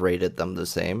have rated them the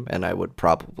same, and I would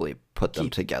probably put them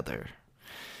together.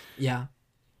 Yeah.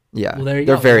 Yeah, well, there you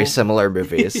they're go. very similar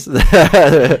movies.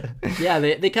 Yeah,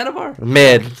 they kind of are.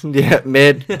 Mid,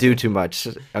 do too much.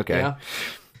 Okay. Yeah.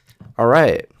 All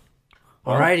right.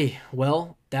 Alrighty.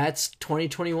 Well, that's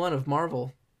 2021 of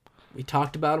Marvel. We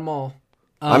talked about them all.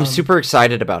 I'm super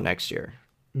excited about next year.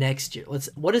 Next year.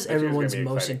 What is everyone's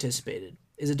most exciting. anticipated?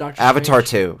 Is it Doctor Avatar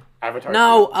Strange? 2. Avatar.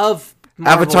 No, 2. of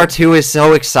Marvel. Avatar 2 is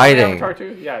so exciting. Avatar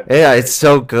 2? Yeah. Yeah, it's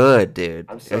so good, dude.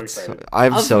 I'm so excited.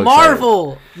 I'm Of so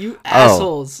Marvel, you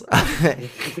assholes. excited.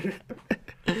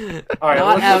 All right,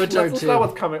 Not let's Avatar know 2.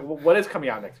 what's coming. What is coming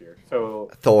out next year? So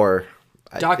Thor.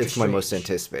 Doctor It's my most Strange.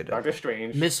 anticipated. Doctor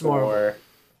Strange, Miss Thor, Marvel.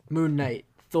 Moon Knight,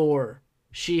 Thor,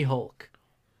 She-Hulk,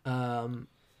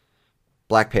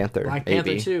 Black Panther. Black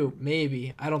maybe. Panther 2,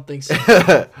 maybe. I don't think so.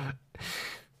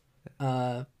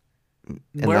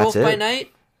 Werewolf that's by it.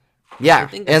 Night Yeah,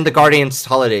 think that's and the Guardians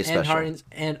Holiday Special. and Guardians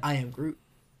and I Am Groot.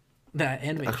 That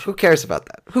animation. Who cares about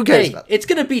that? Who cares Hey, about that? it's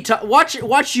gonna be top. Watch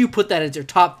you put that as your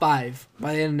top 5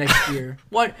 by the end of next year.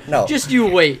 What? No. Just you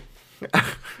wait.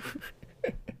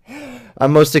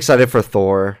 I'm most excited for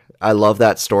Thor. I love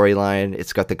that storyline.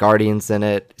 It's got the Guardians in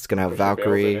it. It's gonna have Christian Bale's in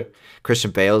Valkyrie. it.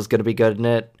 Christian Bale's gonna be good in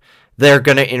it. They're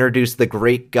gonna introduce the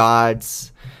Greek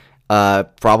gods.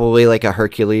 Probably like a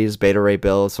Hercules, Beta Ray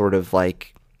Bill sort of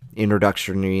like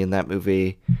introductory in that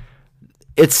movie.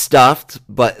 It's stuffed,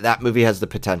 but that movie has the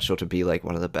potential to be like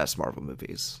one of the best Marvel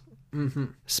movies. Mm-hmm.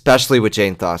 Especially with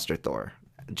Jane Foster Thor.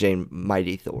 Jane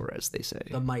Mighty Thor, as they say.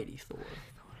 The Mighty Thor.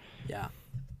 Yeah,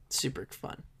 super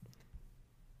fun.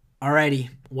 Alrighty,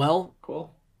 well,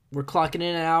 Cool. we're clocking in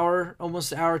an hour,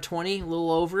 almost an hour 20, a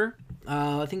little over.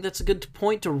 I think that's a good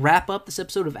point to wrap up this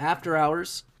episode of After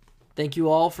Hours. Thank you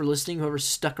all for listening, whoever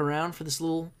stuck around for this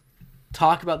little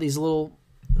talk about these little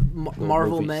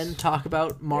Marvel movies. men talk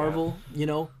about Marvel, you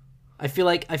know. I feel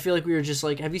like we were just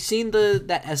like, have you seen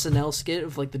that SNL skit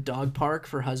of like the dog park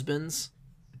for husbands?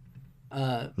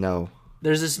 No.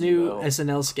 There's this new No.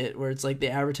 SNL skit where it's like they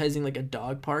advertising like a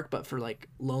dog park but for like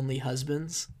lonely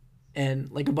husbands,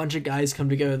 and like a bunch of guys come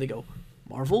together, they go,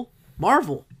 Marvel,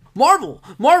 Marvel, Marvel,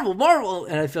 Marvel, Marvel,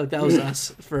 and I feel like that was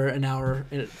us for an hour,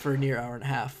 for a near hour and a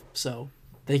half. So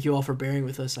thank you all for bearing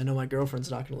with us. I know my girlfriend's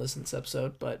not going to listen to this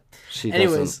episode, but She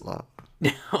anyways, doesn't love.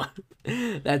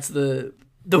 that's the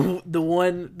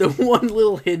one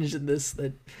little hinge in this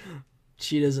that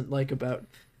she doesn't like about.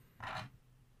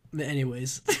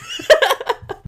 Anyways.